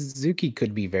 Suzuki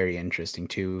could be very interesting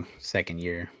too. Second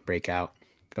year breakout.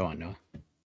 Go on, Noah.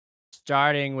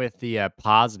 Starting with the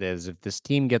positives, if this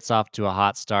team gets off to a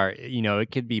hot start,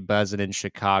 it could be buzzing in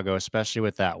Chicago, especially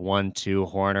with that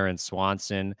 1-2 Hoerner and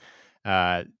Swanson.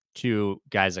 Two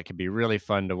guys that could be really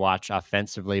fun to watch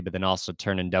offensively, but then also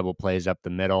turning double plays up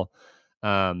the middle.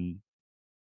 I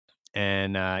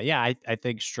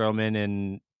think Stroman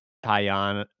and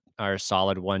Taillon are a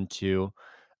solid 1-2.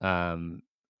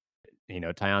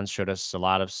 Taillon showed us a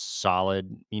lot of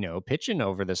solid, pitching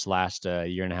over this last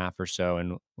year and a half or so,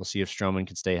 and we'll see if Stroman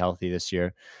can stay healthy this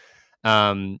year.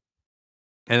 And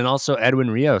then also Edwin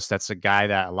Rios. That's a guy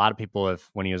that a lot of people have,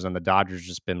 when he was on the Dodgers,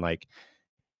 just been like,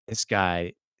 this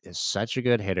guy is such a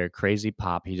good hitter, crazy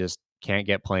pop. He just can't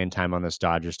get playing time on this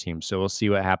Dodgers team. So we'll see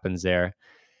what happens there.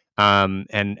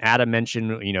 And Adam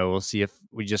mentioned, we'll see if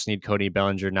we just need Cody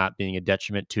Bellinger not being a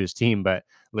detriment to his team. But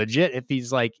legit, if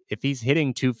he's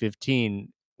hitting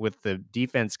 215 with the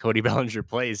defense Cody Bellinger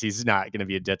plays, he's not going to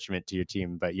be a detriment to your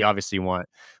team. But you obviously want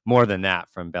more than that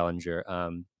from Bellinger.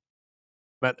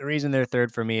 But the reason they're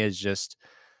third for me is just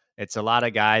it's a lot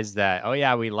of guys that,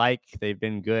 they've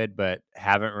been good, but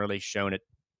haven't really shown it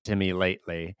to me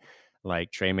lately.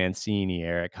 Like Trey Mancini,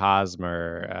 Eric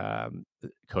Hosmer,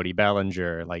 Cody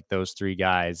Bellinger, like those three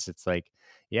guys. It's like,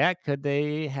 could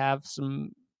they have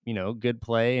some, good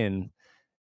play and,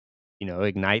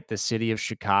 ignite the city of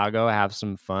Chicago, have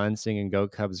some fun singing Go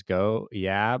Cubs Go?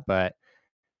 Yeah, but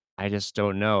I just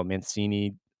don't know.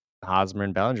 Mancini, Hosmer,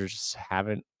 and Bellinger just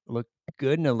haven't looked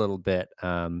good in a little bit.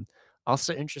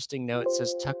 Also, interesting note, it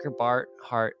says Tucker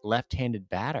Barnhart, left-handed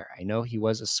batter. I know he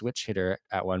was a switch hitter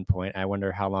at one point. I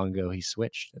wonder how long ago he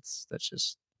switched.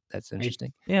 That's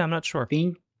interesting. I'm not sure.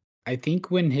 I think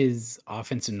when his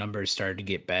offensive numbers started to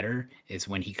get better is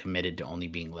when he committed to only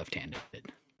being left-handed.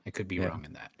 I could be wrong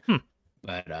in that.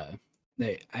 But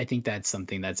I think that's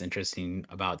something that's interesting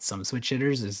about some switch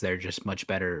hitters is they're just much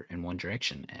better in one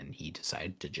direction, and he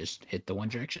decided to just hit the one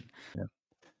direction. Yeah.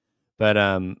 But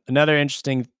another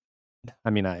interesting,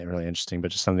 not really interesting, but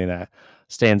just something that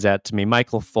stands out to me,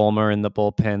 Michael Fulmer in the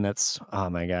bullpen. That's, oh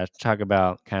my gosh, talk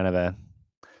about kind of a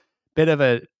bit of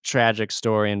a tragic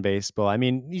story in baseball. I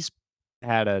mean, he's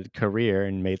had a career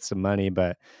and made some money,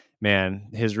 but man,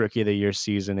 his rookie of the year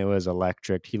season, it was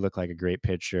electric. He looked like a great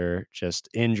pitcher. Just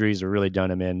injuries are really done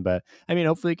him in. But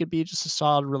hopefully he could be just a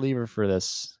solid reliever for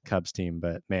this Cubs team.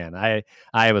 But man,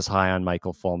 I was high on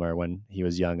Michael Fulmer when he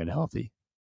was young and healthy.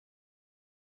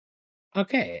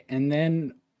 Okay, and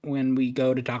then when we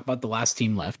go to talk about the last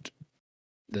team left,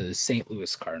 the St.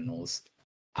 Louis Cardinals,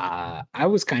 I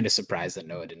was kind of surprised that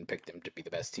Noah didn't pick them to be the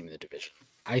best team in the division.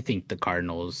 I think the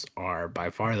Cardinals are by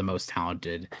far the most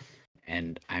talented.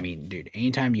 And I mean, dude,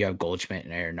 anytime you have Goldschmidt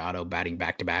and Arenado batting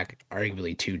back-to-back,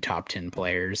 arguably two top 10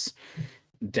 players,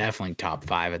 definitely top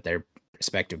 5 at their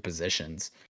respective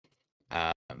positions,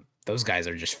 those guys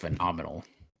are just phenomenal.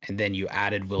 And then you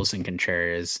added Wilson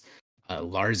Contreras,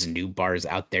 Lars Nootbaar's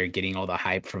out there getting all the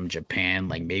hype from Japan.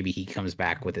 Like maybe he comes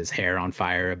back with his hair on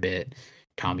fire a bit.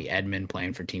 Tommy Edman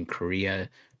playing for Team Korea,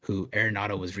 who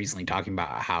Arenado was recently talking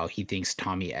about how he thinks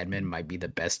Tommy Edman might be the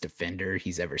best defender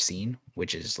he's ever seen,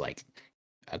 which is like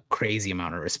a crazy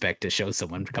amount of respect to show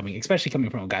someone especially coming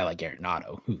from a guy like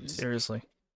Arenado, who's seriously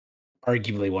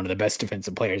arguably one of the best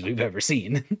defensive players we've ever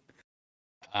seen.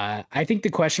 I think the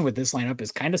question with this lineup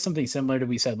is kind of something similar to what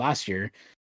we said last year.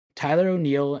 Tyler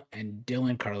O'Neill and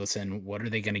Dylan Carlson, what are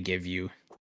they going to give you?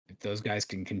 If those guys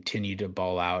can continue to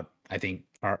ball out, I think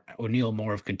O'Neill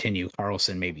more of continue.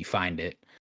 Carlson maybe find it.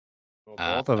 Well,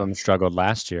 both of them struggled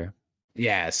last year.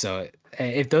 Yeah, so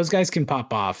if those guys can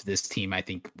pop off, this team I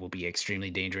think will be extremely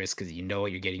dangerous because you know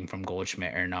what you're getting from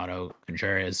Goldschmidt, Arenado,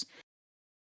 Contreras.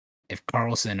 if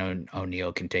Carlson and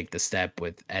O'Neill can take the step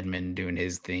with Edman doing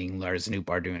his thing, Lars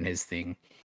Nootbaar doing his thing,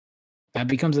 that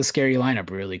becomes a scary lineup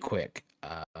really quick.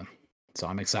 So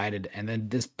I'm excited. And then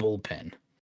this bullpen.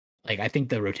 Like, I think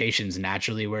the rotation's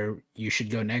naturally where you should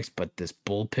go next, but this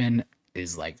bullpen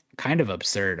is like kind of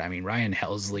absurd. I mean, Ryan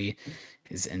Helsley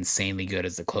is insanely good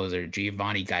as the closer.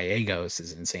 Giovanni Gallegos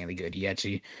is insanely good. He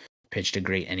actually pitched a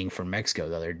great inning for Mexico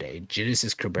the other day.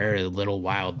 Genesis Cabrera, a little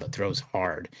wild, but throws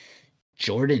hard.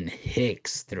 Jordan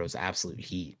Hicks throws absolute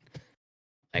heat.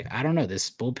 Like, I don't know. This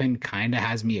bullpen kind of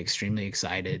has me extremely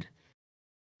excited.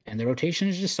 And the rotation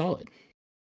is just solid.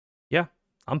 Yeah,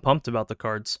 I'm pumped about the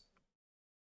Cards.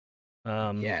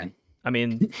 Yeah. I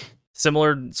mean,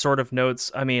 similar sort of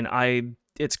notes. I mean,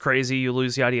 it's crazy. You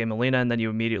lose Yadier Molina and then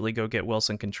you immediately go get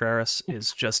Wilson Contreras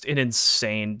is just an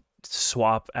insane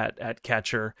swap at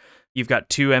catcher. You've got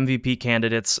 2 MVP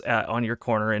candidates on your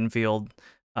corner infield.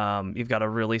 You've got a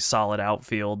really solid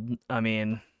outfield. I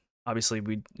mean, obviously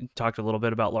we talked a little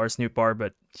bit about Lars Nootbaar,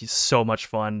 but he's so much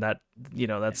fun. That,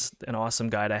 that's an awesome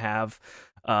guy to have.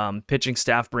 Pitching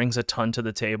staff brings a ton to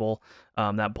the table.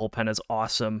 That bullpen is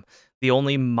awesome. The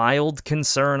only mild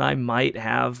concern I might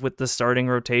have with the starting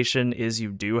rotation is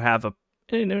you do have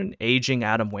an aging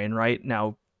Adam Wainwright.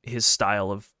 Now, his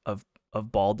style of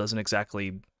ball doesn't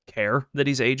exactly care that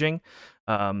he's aging.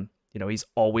 He's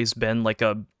always been like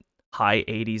a high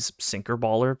 80s sinker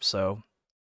baller, so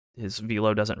his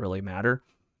velo doesn't really matter.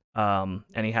 And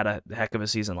he had a heck of a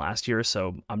season last year,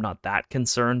 so I'm not that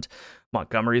concerned.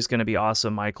 Montgomery's going to be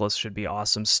awesome. Michaelis should be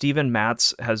awesome. Steven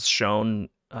Matz has shown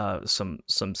some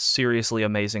seriously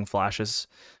amazing flashes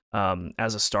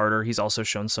as a starter. He's also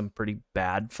shown some pretty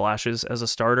bad flashes as a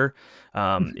starter.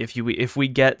 If we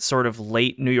get sort of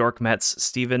late New York Mets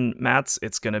Steven Matz,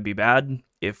 it's going to be bad.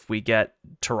 If we get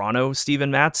Toronto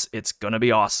Steven Matz, it's going to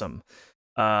be awesome.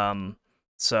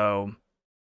 So,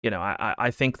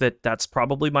 I think that's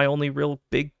probably my only real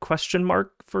big question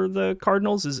mark for the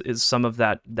Cardinals is some of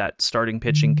that starting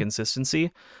pitching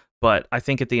consistency. But I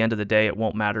think at the end of the day, it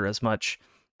won't matter as much.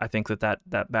 I think that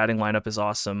batting lineup is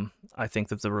awesome. I think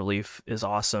that the relief is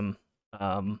awesome.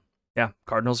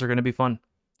 Cardinals are going to be fun.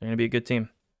 They're going to be a good team.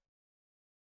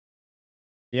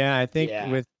 Yeah, I think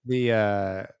with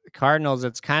the Cardinals,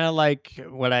 it's kind of like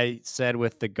what I said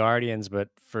with the Guardians, but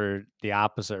for the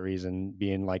opposite reason,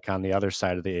 being like on the other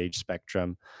side of the age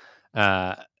spectrum.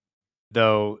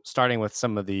 Though, starting with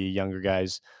some of the younger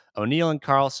guys, O'Neill and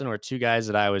Carlson were 2 guys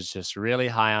that I was just really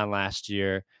high on last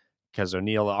year because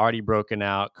O'Neill had already broken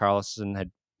out. Carlson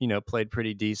had, played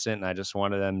pretty decent, and I just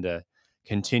wanted them to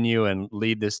continue and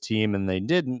lead this team, and they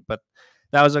didn't. But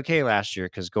that was okay last year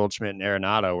because Goldschmidt and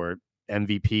Arenado were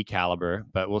MVP caliber.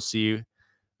 But we'll see,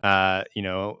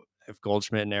 if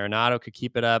Goldschmidt and Arenado could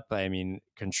keep it up. I mean,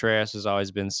 Contreras has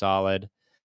always been solid.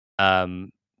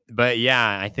 But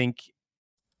yeah, I think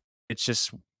it's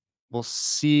just we'll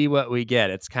see what we get.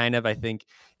 It's kind of, I think,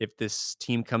 if this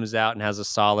team comes out and has a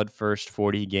solid first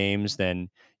 40 games, then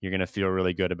you're going to feel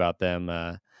really good about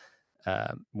them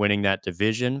winning that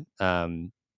division.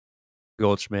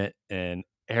 Goldschmidt and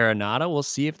Arenado, we'll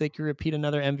see if they can repeat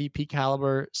another MVP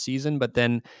caliber season. But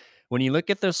then when you look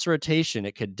at this rotation,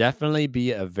 it could definitely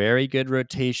be a very good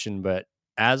rotation. But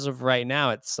as of right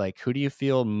now, it's like, who do you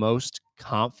feel most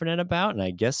confident about? And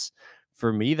I guess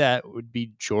for me, that would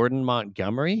be Jordan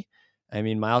Montgomery. I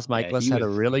mean, Miles Michaelis had a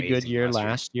really good year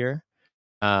last year,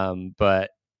 but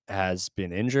has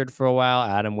been injured for a while.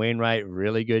 Adam Wainwright,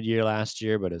 really good year last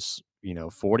year, but is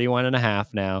 41 and a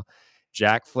half now.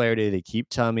 Jack Flaherty, they keep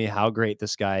telling me how great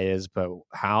this guy is, but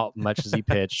how much has he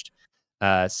pitched?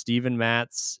 Steven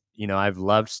Matz, I've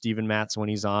loved Steven Matz when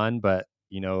he's on, but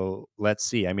let's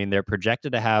see. I mean, they're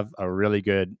projected to have a really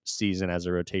good season as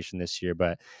a rotation this year,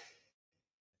 but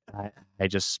I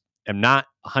just am not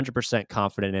 100%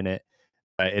 confident in it.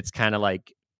 It's kind of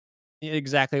like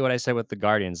exactly what I said with the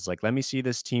Guardians. Like, let me see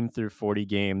this team through 40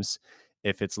 games.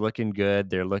 If it's looking good,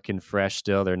 they're looking fresh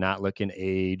still, they're not looking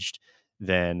aged,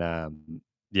 then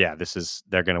they're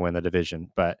going to win the division.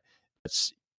 But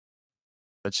let's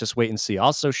just wait and see.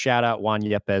 Also, shout out Juan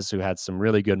Yepes, who had some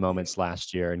really good moments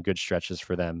last year and good stretches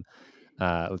for them.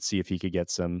 Let's see if he could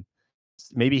get some.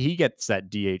 Maybe he gets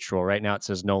that DH role. Right now it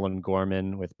says Nolan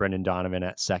Gorman with Brendan Donovan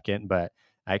at second, but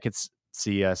I could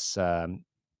see us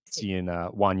seeing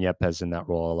Juan Yepes in that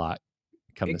role a lot.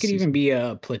 It could even be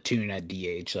a platoon at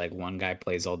DH. Like, one guy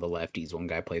plays all the lefties, one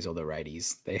guy plays all the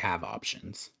righties. They have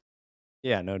options.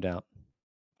 Yeah, no doubt.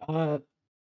 I'm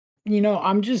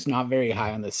just not very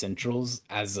high on the Centrals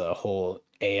as a whole.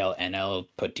 AL, NL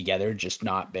put together, just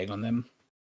not big on them.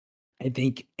 I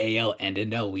think AL and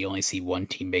NL, we only see one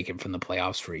team make it from the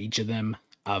playoffs for each of them.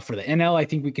 For the NL, I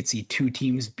think we could see 2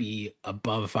 teams be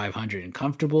above 500 and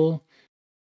comfortable,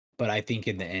 but I think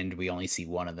in the end we only see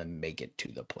one of them make it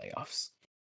to the playoffs.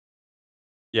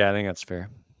 Yeah, I think that's fair.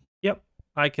 Yep,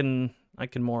 I can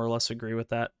more or less agree with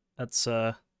that. That's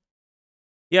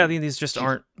yeah, I think these just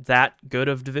aren't that good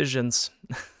of divisions.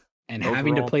 And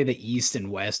having to play the East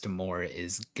and West more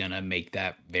is gonna make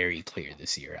that very clear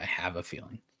this year. I have a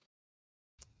feeling.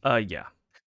 Yeah.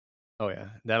 Oh yeah,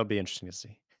 that'll be interesting to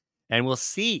see. And we'll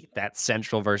see that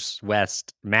Central versus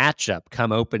West matchup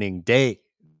come opening day.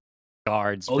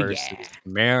 Guards versus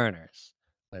Mariners.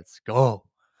 Let's go.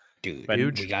 Dude,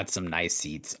 we got some nice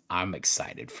seats. I'm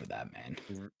excited for that, man.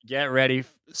 Get ready.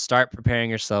 Start preparing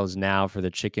yourselves now for the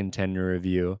chicken tender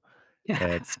review.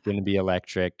 It's going to be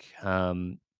electric.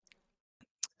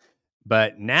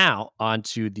 But now on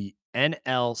to the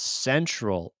NL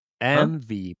Central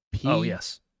MVP. Oh,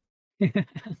 yes.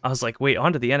 I was like, wait,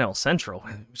 on to the NL Central.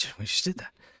 We just did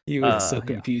that. He was so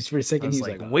confused for a second. He's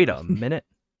like, wait a minute.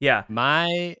 Yeah.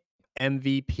 My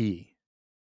MVP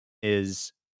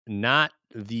is not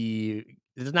the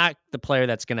player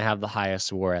that's going to have the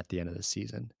highest WAR at the end of the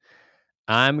season.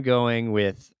 I'm going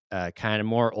with kind of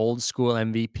more old school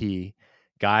MVP,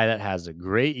 guy that has a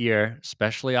great year,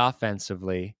 especially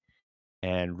offensively,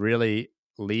 and really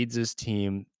leads his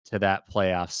team to that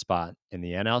playoff spot in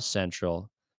the NL Central.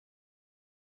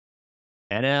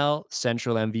 NL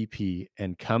Central MVP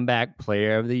and comeback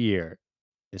player of the year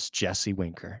is Jesse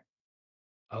Winker.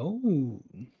 Oh,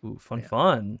 ooh,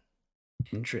 fun.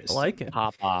 Interesting. I like it.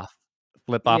 Hop off,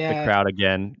 flip off the crowd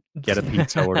again, get a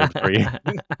pizza ordered for you.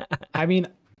 I mean,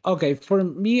 okay, for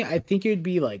me, I think it would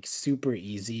be like super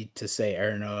easy to say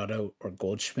Arenado or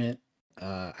Goldschmidt.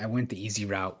 I went the easy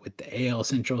route with the AL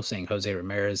Central, saying Jose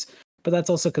Ramirez, but that's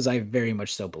also because I very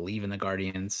much so believe in the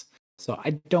Guardians. So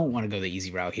I don't want to go the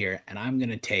easy route here, and I'm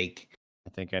gonna take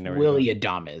Willy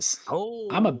Adames. Oh,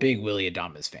 I'm a big Willy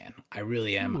Adames fan. I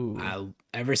really am.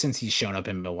 Ever since he's shown up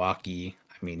in Milwaukee,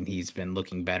 I mean, he's been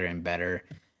looking better and better,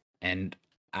 and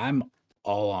I'm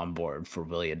all on board for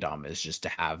Willy Adames just to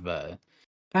have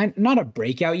not a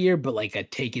breakout year, but like a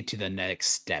take it to the next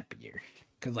step year.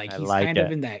 Because like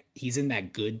he's in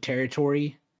that good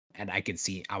territory, and I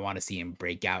want to see him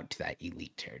break out to that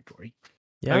elite territory.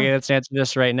 Yeah. Okay, let's answer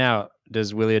this right now.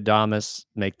 Does Willy Adames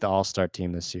make the All-Star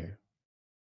team this year?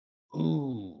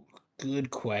 Ooh, good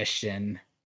question.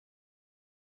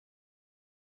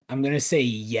 I'm gonna say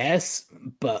yes,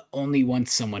 but only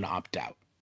once someone opt out.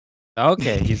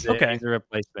 Okay, he's a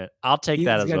replacement. I'll take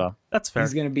that as well. That's fair.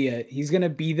 He's gonna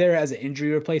be there as an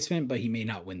injury replacement, but he may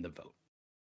not win the vote.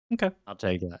 Okay, I'll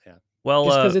take that. Yeah. Well,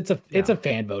 just because it's a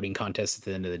fan voting contest at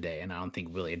the end of the day, and I don't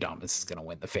think Willy Adames is gonna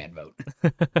win the fan vote.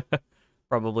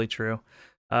 Probably true.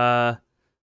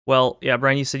 Well, yeah,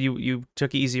 Brian, you said you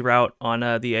took an easy route on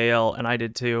the AL, and I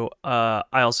did too. I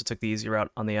also took the easy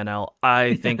route on the NL.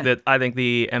 I think the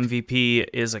MVP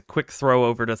is a quick throw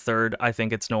over to third. I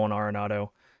think it's Nolan Arenado.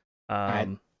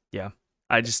 Yeah.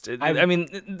 I mean,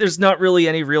 there's not really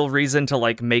any real reason to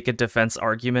like make a defense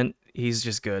argument. He's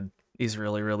just good. He's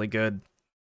really, really good.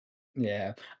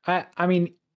 Yeah. I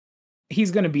mean,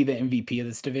 he's going to be the MVP of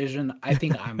this division. I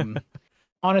think I'm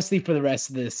honestly, for the rest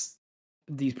of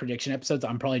these prediction episodes,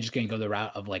 I'm probably just going to go the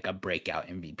route of like a breakout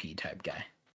MVP type guy.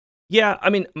 Yeah, I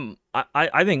mean,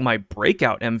 I think my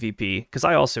breakout MVP, because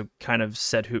I also kind of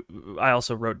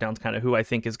wrote down kind of who I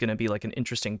think is going to be like an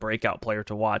interesting breakout player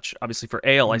to watch. Obviously for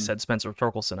AL, I said Spencer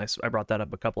Torkelson. I brought that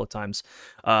up a couple of times.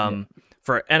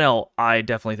 For NL, I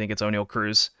definitely think it's Oneil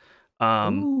Cruz.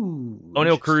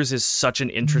 Oneil Cruz is such an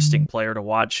interesting player to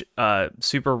watch.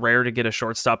 Super rare to get a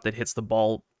shortstop that hits the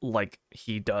ball like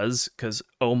he does, because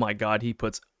oh my god, he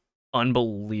puts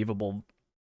unbelievable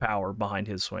power behind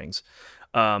his swings.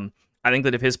 I think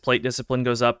that if his plate discipline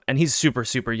goes up, and he's super,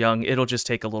 super young, it'll just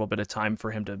take a little bit of time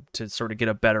for him to sort of get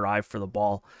a better eye for the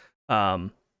ball. But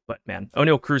man,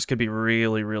 Oneil Cruz could be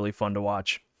really, really fun to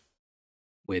watch.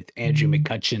 With Andrew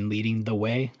McCutchen leading the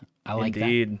way. I like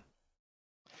that.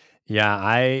 Yeah,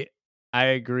 I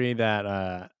agree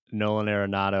that Nolan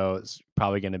Arenado is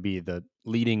probably going to be the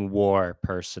leading WAR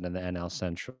person in the NL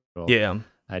Central. Yeah.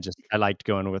 I liked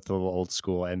going with the little old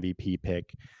school MVP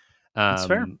pick. That's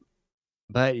fair.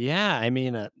 But yeah, I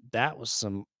mean, that was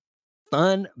some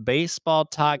fun baseball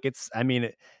talk. It's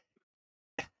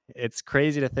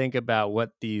crazy to think about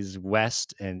what these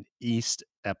West and East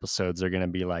episodes are going to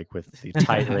be like with the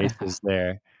tight races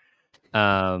there.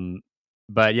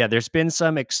 But yeah, there's been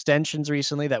some extensions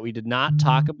recently that we did not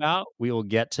talk about. We will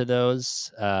get to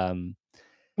those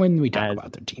when we talk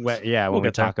about their teams. When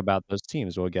we talk about those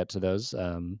teams, we'll get to those.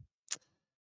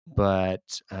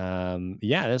 But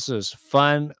yeah, this was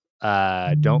fun.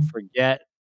 Don't forget,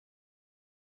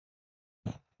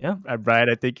 Yeah. Brian,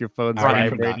 I think your phone's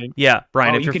vibrating. Yeah,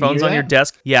 Brian, if your phone's on your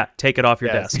desk, take it off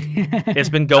your desk. It's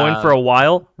been going for a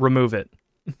while. Remove it.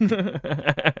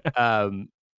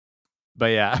 But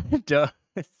yeah,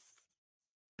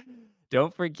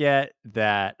 don't forget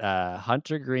that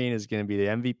Hunter Green is going to be the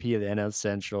MVP of the NL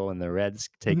Central, and the Reds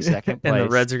take second place. And the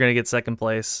Reds are going to get second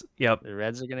place. Yep. The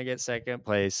Reds are going to get second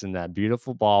place in that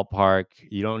beautiful ballpark.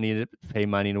 You don't need to pay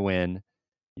money to win.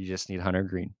 You just need Hunter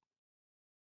Green.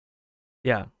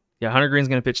 Yeah. Yeah, Hunter Green's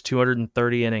going to pitch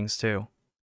 230 innings too.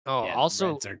 Oh, yeah,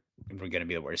 also, we're going to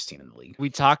be the worst team in the league. We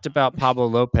talked about Pablo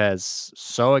Lopez.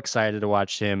 So excited to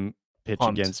watch him pitch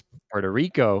against Puerto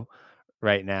Rico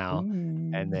right now.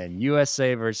 And then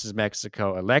USA versus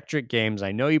Mexico. Electric games.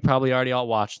 I know you probably already all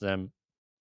watched them.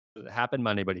 It happened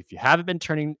Monday, but if you haven't been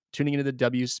tuning into the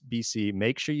WBC,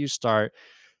 make sure you start,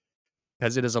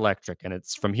 because it is electric. And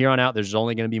it's from here on out, there's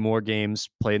only going to be more games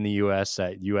played in the US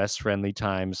at US friendly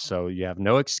times. So you have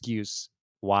no excuse.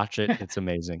 Watch it. It's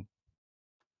amazing.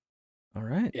 All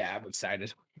right. Yeah, I'm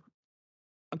excited.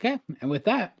 Okay. And with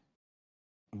that,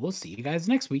 we'll see you guys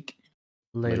next week.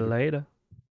 Later.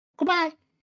 Goodbye.